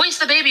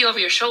 hoist the baby over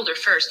your shoulder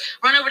first,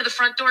 run over to the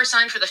front door,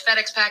 sign for the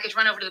FedEx package,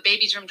 run over to the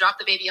baby's room, drop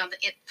the baby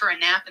for a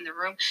nap in the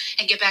room,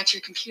 and get back to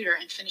your computer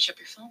and finish up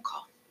your phone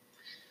call.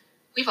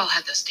 We've all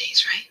had those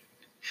days, right?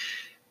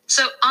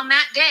 So on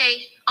that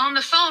day, on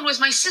the phone was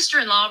my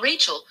sister-in-law,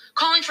 Rachel,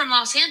 calling from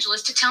Los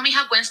Angeles to tell me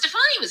how Gwen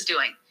Stefani was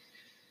doing.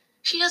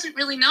 She doesn't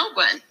really know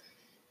Gwen,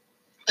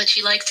 but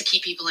she likes to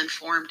keep people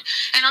informed.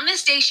 And on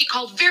this day, she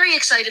called very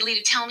excitedly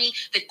to tell me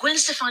that Gwen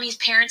Stefani's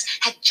parents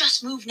had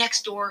just moved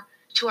next door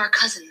to our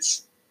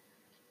cousins.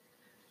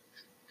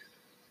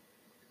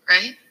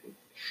 right?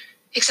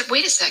 Except,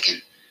 wait a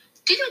second.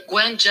 Didn't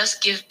Gwen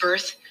just give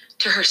birth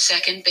to her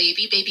second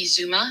baby, baby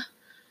Zuma?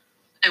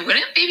 And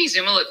wouldn't baby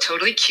Zuma look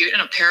totally cute in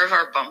a pair of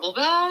our Bumble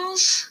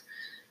Bells?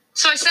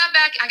 So I sat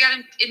back, I got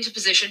into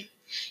position,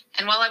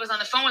 and while I was on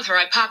the phone with her,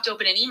 I popped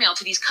open an email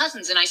to these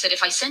cousins, and I said,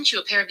 if I sent you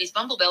a pair of these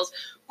Bumble Bells,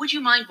 would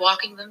you mind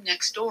walking them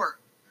next door?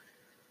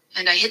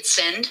 And I hit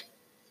send.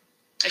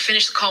 I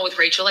finished the call with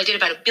Rachel. I did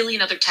about 1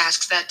 billion other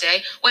tasks that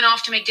day, went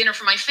off to make dinner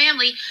for my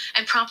family,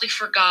 and promptly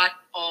forgot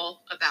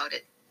all about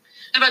it.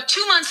 And about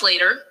 2 months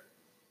later,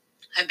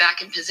 I'm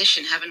back in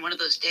position, having one of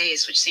those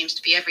days, which seems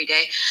to be every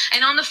day.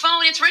 And on the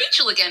phone, it's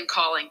Rachel again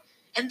calling.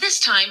 And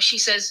this time she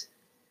says,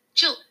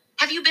 Jill,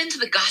 have you been to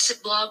the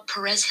gossip blog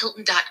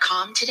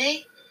PerezHilton.com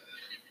today?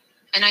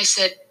 And I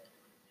said,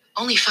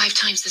 only 5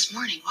 times this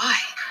morning. Why?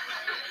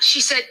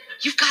 She said,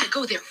 you've got to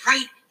go there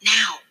right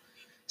now.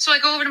 So I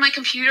go over to my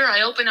computer,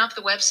 I open up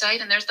the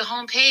website, and there's the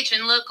home page.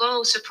 And look,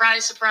 oh,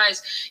 surprise,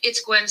 surprise,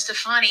 it's Gwen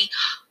Stefani.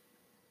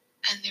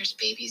 And there's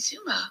baby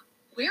Zuma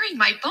wearing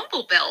my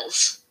Bumble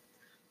Bells.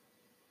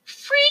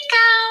 Freak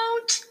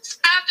out.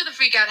 After the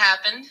freak out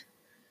happened,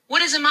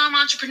 what is a mom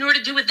entrepreneur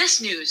to do with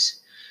this news?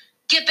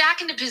 Get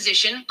back into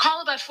position,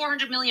 call about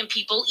 400 million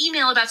people,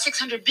 email about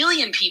 600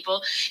 billion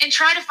people, and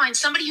try to find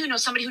somebody who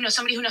knows somebody who knows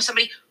somebody who knows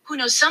somebody who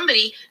knows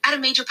somebody at a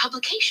major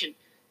publication.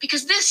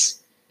 Because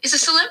this is a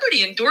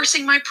celebrity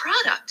endorsing my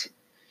product.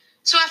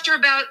 So after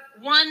about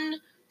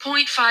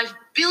 1.5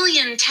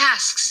 billion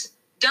tasks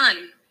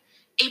done,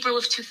 April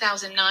of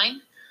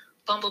 2009,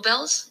 Bumble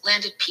Bells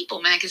landed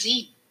People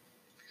magazine.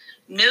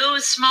 No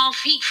small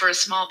feat for a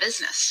small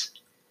business.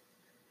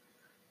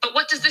 But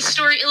what does this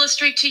story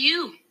illustrate to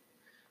you?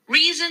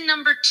 Reason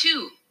number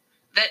 2,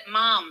 that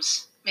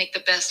moms make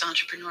the best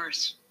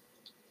entrepreneurs.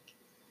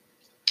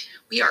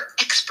 We are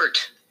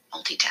expert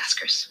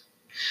multitaskers.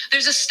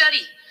 There's a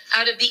study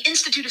out of the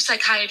Institute of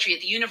Psychiatry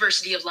at the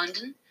University of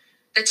London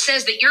that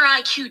says that your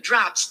IQ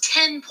drops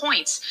 10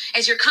 points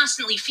as you're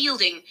constantly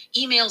fielding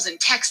emails and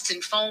texts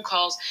and phone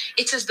calls.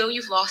 It's as though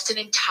you've lost an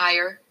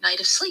entire night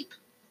of sleep.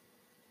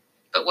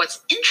 But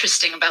what's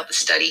interesting about the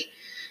study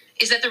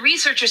is that the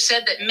researchers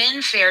said that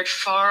men fared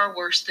far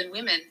worse than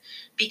women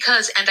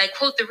because, and I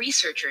quote the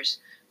researchers,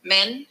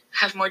 men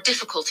have more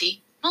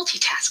difficulty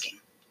multitasking.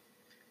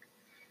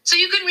 So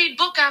you can read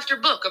book after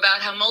book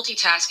about how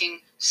multitasking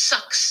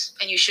sucks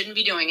and you shouldn't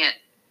be doing it.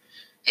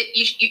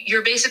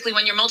 You're basically,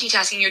 when you're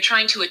multitasking, you're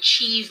trying to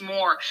achieve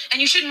more. And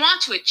you shouldn't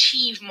want to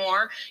achieve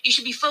more. You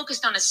should be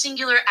focused on a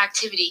singular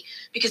activity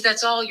because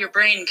that's all your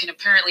brain can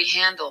apparently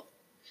handle.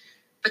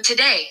 But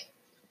today,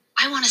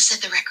 I want to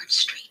set the record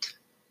straight.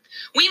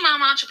 We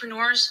mom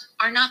entrepreneurs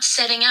are not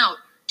setting out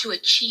to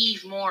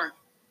achieve more.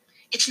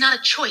 It's not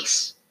a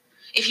choice.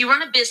 If you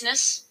run a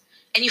business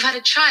and you've had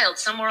a child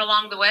somewhere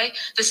along the way,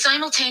 the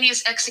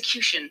simultaneous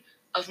execution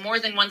of more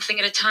than one thing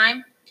at a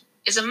time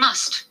is a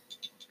must.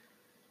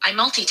 I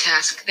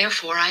multitask,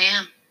 therefore I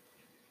am.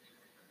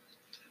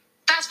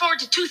 Fast forward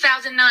to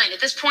 2009. At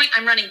this point,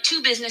 I'm running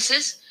 2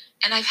 businesses,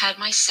 and I've had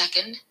my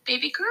second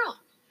baby girl.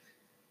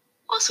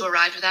 Also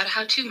arrived without a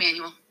how-to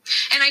manual.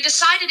 And I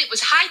decided it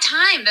was high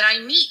time that I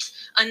meet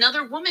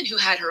another woman who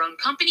had her own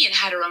company and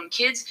had her own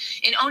kids.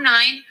 In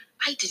 2009,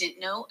 I didn't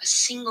know a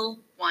single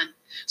one.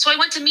 So I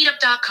went to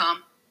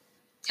meetup.com,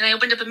 and I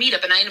opened up a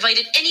meetup, and I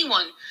invited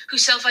anyone who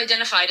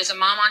self-identified as a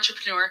mom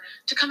entrepreneur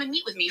to come and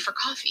meet with me for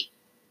coffee.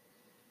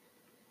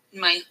 In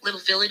my little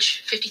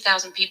village,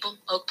 50,000 people,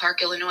 Oak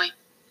Park, Illinois.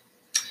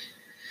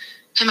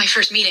 In my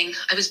first meeting,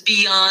 I was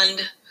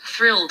beyond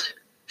thrilled.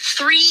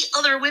 3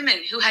 other women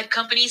who had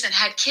companies and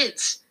had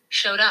kids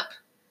showed up.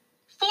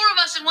 4 of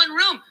us in one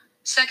room.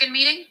 Second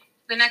meeting,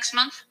 the next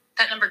month,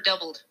 that number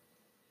doubled.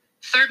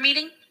 Third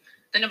meeting,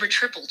 the number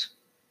tripled.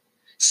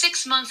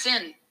 6 months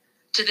in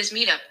to this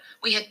meetup,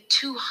 we had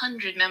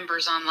 200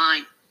 members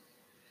online.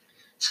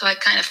 So I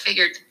kind of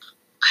figured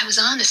I was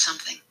onto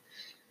something.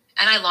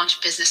 And I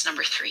launched business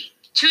number 3.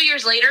 2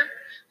 years later,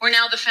 we're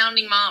now the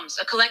Founding Moms,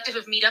 a collective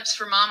of meetups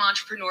for mom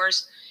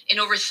entrepreneurs in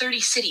over 30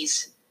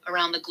 cities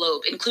around the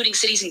globe, including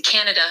cities in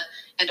Canada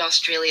and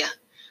Australia.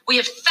 We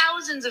have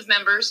thousands of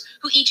members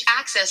who each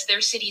access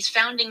their city's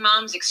Founding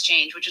Moms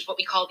Exchange, which is what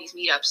we call these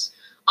meetups,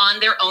 on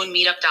their own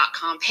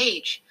meetup.com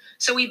page.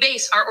 So we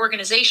base our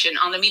organization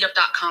on the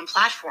meetup.com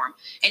platform,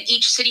 and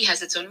each city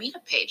has its own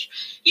meetup page.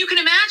 You can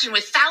imagine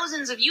with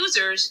thousands of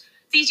users,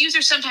 these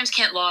users sometimes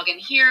can't log in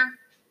here,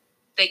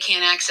 they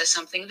can't access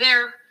something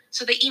there,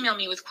 so they email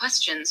me with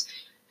questions.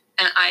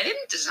 And I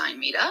didn't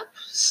design Meetup,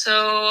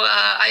 so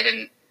I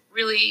didn't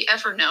really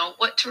ever know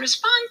what to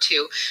respond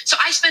to. So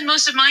I spend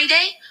most of my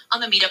day on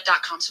the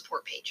meetup.com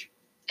support page.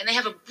 And they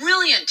have a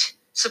brilliant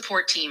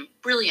support team,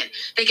 brilliant.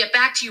 They get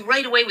back to you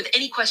right away with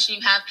any question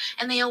you have,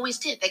 and they always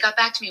did. They got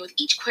back to me with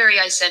each query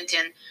I sent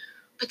in.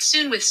 But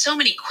soon, with so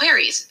many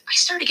queries, I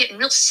started getting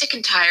real sick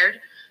and tired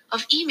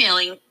of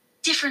emailing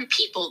different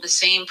people the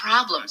same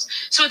problems.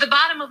 So at the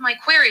bottom of my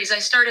queries, I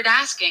started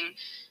asking,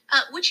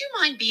 would you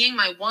mind being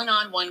my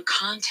one-on-one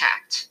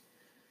contact?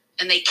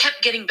 And they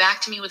kept getting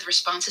back to me with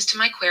responses to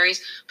my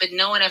queries, but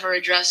no one ever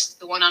addressed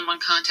the one-on-one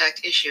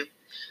contact issue.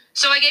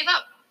 So I gave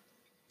up.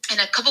 And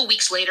a couple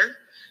weeks later,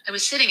 I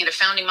was sitting at a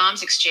Founding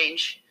Moms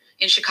Exchange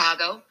in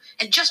Chicago.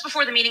 And just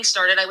before the meeting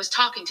started, I was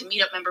talking to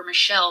Meetup member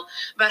Michelle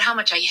about how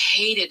much I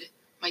hated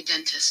my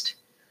dentist.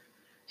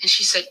 And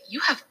she said,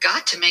 "You have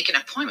got to make an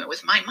appointment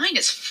with mine. Mine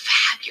is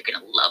fab. You're going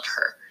to love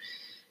her."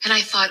 And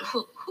I thought,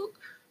 who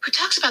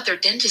talks about their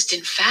dentist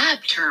in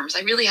fab terms?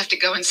 I really have to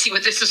go and see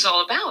what this is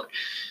all about.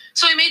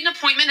 So I made an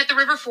appointment at the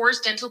River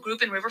Forest Dental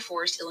Group in River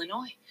Forest,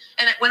 Illinois.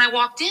 And when I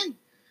walked in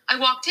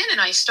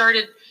and I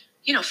started,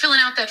 filling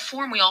out that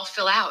form we all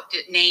fill out.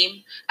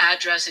 Name,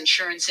 address,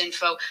 insurance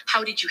info.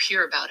 How did you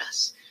hear about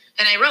us?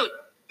 And I wrote,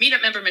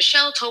 Meetup member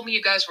Michelle told me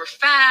you guys were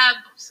fab,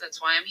 so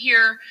that's why I'm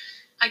here.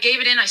 I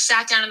gave it in. I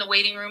sat down in the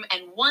waiting room,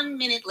 and 1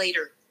 minute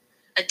later,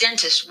 a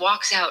dentist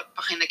walks out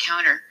behind the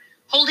counter,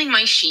 holding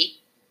my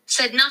sheet,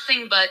 said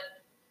nothing but,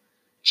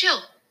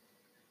 "Jill,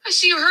 I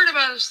see you heard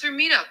about us through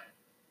Meetup.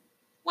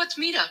 What's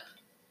Meetup?"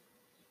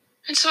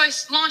 And so I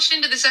launched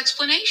into this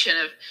explanation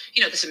of,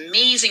 this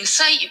amazing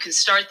site. You can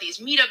start these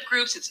Meetup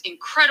groups. It's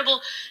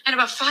incredible. And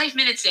about 5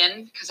 minutes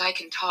in, because I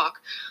can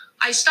talk,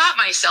 I stopped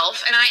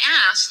myself and I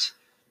asked,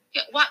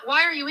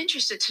 why are you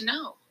interested to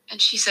know?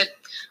 And she said,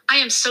 "I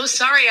am so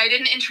sorry I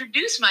didn't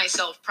introduce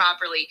myself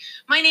properly.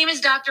 My name is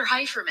Dr.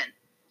 Heiferman,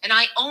 and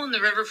I own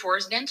the River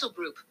Forest Dental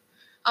Group.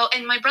 Oh,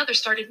 and my brother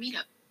started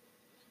Meetup."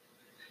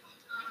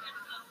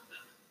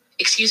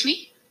 "Excuse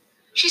me?"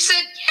 She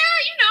said,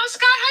 "Yeah,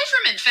 Scott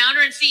Heiferman,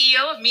 founder and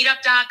CEO of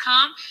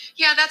Meetup.com.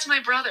 Yeah, that's my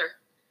brother."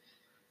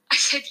 I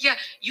said, "Yeah,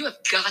 you have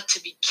got to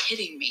be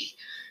kidding me."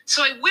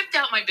 So I whipped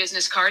out my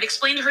business card,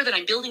 explained to her that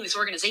I'm building this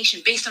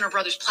organization based on her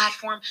brother's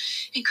platform,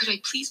 and could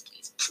I please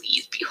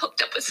be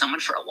hooked up with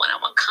someone for a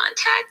one-on-one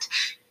contact?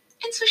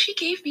 And so she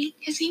gave me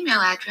his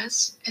email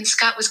address, and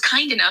Scott was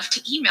kind enough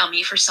to email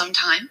me for some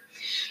time.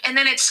 And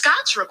then at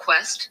Scott's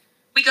request,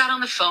 we got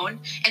on the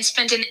phone and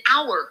spent an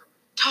hour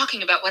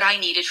talking about what I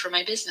needed for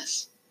my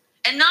business.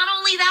 And not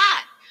only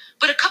that,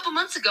 but a couple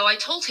months ago, I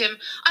told him,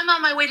 "I'm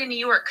on my way to New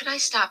York. Could I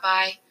stop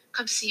by,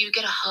 come see you,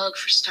 get a hug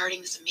for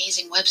starting this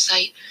amazing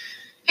website?"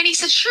 And he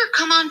said, "Sure,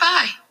 come on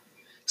by."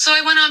 So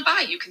I went on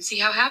by. You can see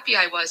how happy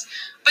I was.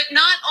 But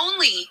not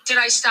only did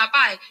I stop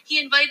by, he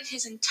invited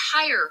his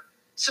entire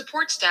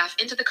support staff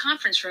into the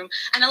conference room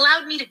and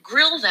allowed me to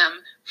grill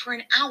them for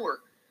an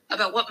hour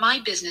about what my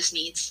business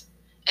needs.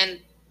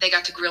 And they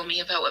got to grill me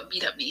about what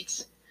Meetup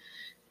needs.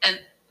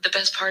 And the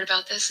best part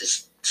about this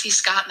is, see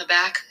Scott in the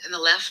back and the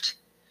left,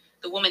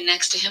 the woman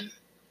next to him,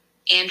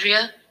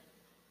 Andrea,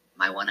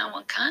 my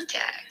one-on-one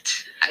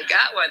contact. I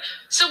got one.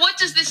 So what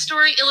does this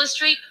story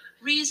illustrate?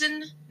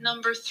 Reason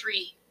number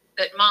 3,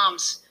 that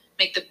moms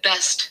make the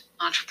best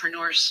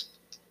entrepreneurs.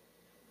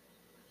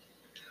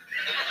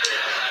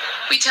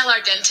 We tell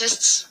our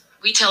dentists,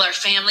 we tell our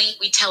family,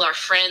 we tell our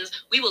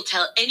friends, we will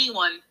tell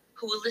anyone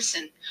who will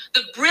listen.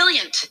 The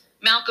brilliant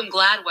Malcolm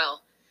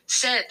Gladwell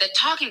said that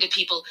talking to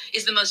people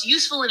is the most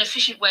useful and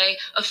efficient way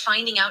of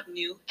finding out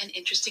new and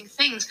interesting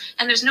things,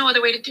 and there's no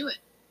other way to do it.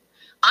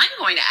 I'm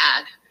going to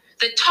add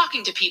that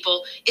talking to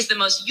people is the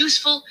most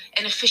useful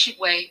and efficient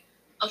way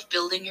of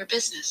building your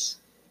business.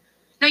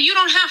 Now, you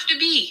don't have to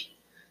be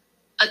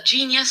a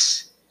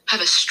genius, have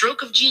a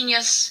stroke of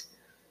genius,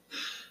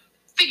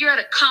 figure out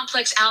a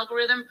complex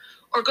algorithm,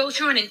 or go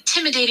through an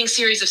intimidating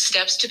series of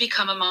steps to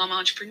become a mom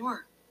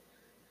entrepreneur.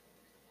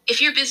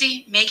 If you're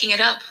busy making it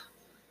up,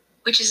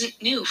 which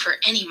isn't new for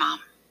any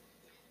mom,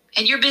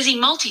 and you're busy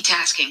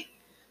multitasking,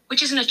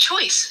 which isn't a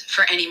choice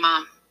for any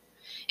mom,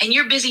 and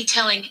you're busy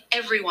telling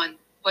everyone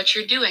what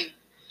you're doing,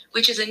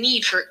 which is a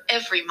need for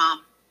every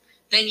mom,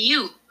 then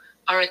you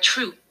are a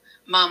true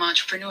mom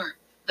entrepreneur,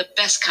 the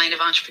best kind of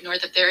entrepreneur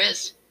that there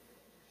is.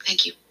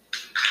 Thank you.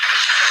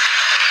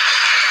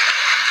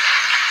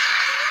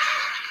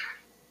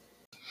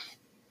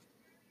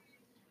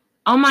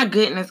 Oh my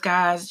goodness,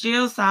 guys.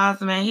 Jill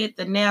Salzman hit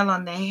the nail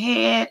on the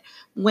head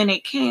when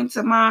it came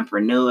to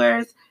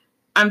mompreneurs.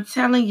 I'm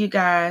telling you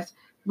guys,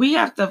 we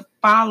have to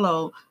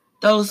follow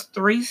those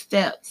 3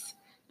 steps,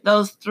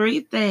 those 3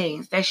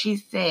 things that she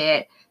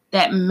said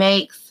that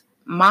makes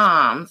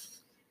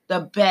moms the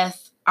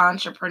best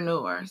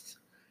entrepreneurs.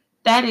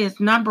 That is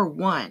number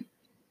 1.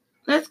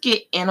 Let's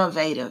get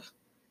innovative.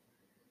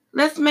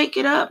 Let's make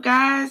it up,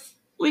 guys.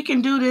 We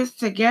can do this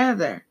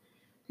together.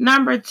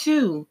 Number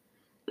 2,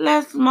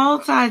 let's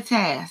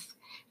multitask.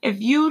 If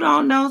you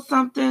don't know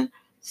something,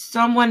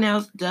 someone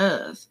else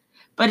does.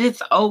 But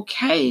it's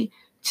okay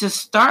to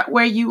start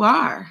where you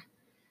are.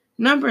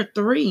 Number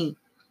 3,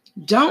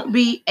 don't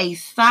be a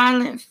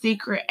silent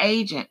secret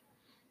agent.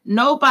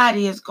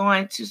 Nobody is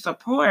going to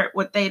support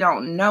what they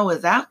don't know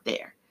is out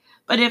there.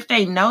 But if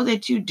they know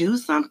that you do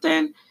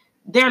something,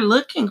 they're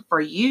looking for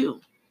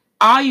you.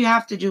 All you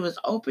have to do is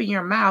open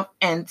your mouth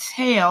and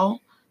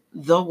tell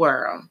the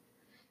world.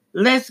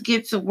 Let's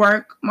get to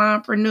work,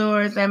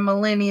 mompreneurs and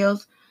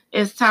millennials.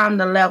 It's time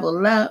to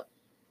level up.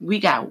 We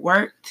got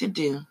work to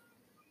do.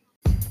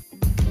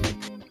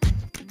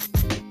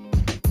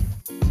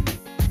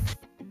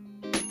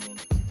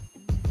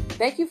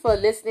 Thank you for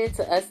listening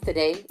to us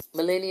today,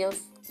 Millennials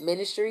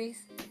Ministries,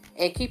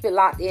 and keep it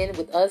locked in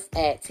with us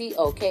at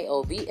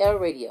TOKOBL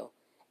Radio.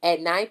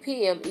 at 9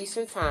 p.m.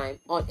 Eastern Time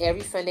on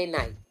every Sunday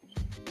night.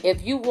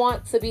 If you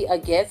want to be a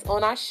guest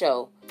on our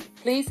show,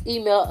 please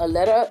email a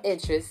letter of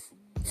interest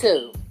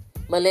to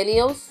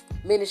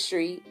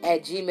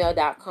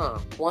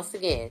millennialsministry@gmail.com. Once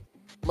again,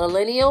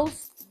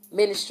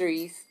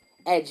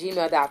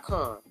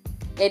 millennialsministries@gmail.com.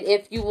 And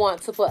if you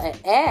want to put an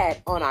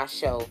ad on our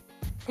show,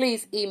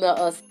 please email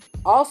us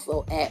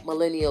also at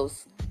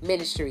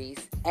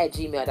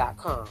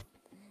millennialsministries@gmail.com.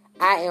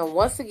 I am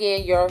once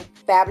again your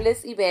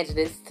fabulous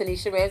evangelist,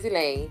 Tanisha Ramsey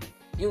Lane.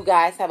 You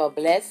guys have a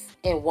blessed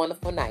and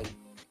wonderful night.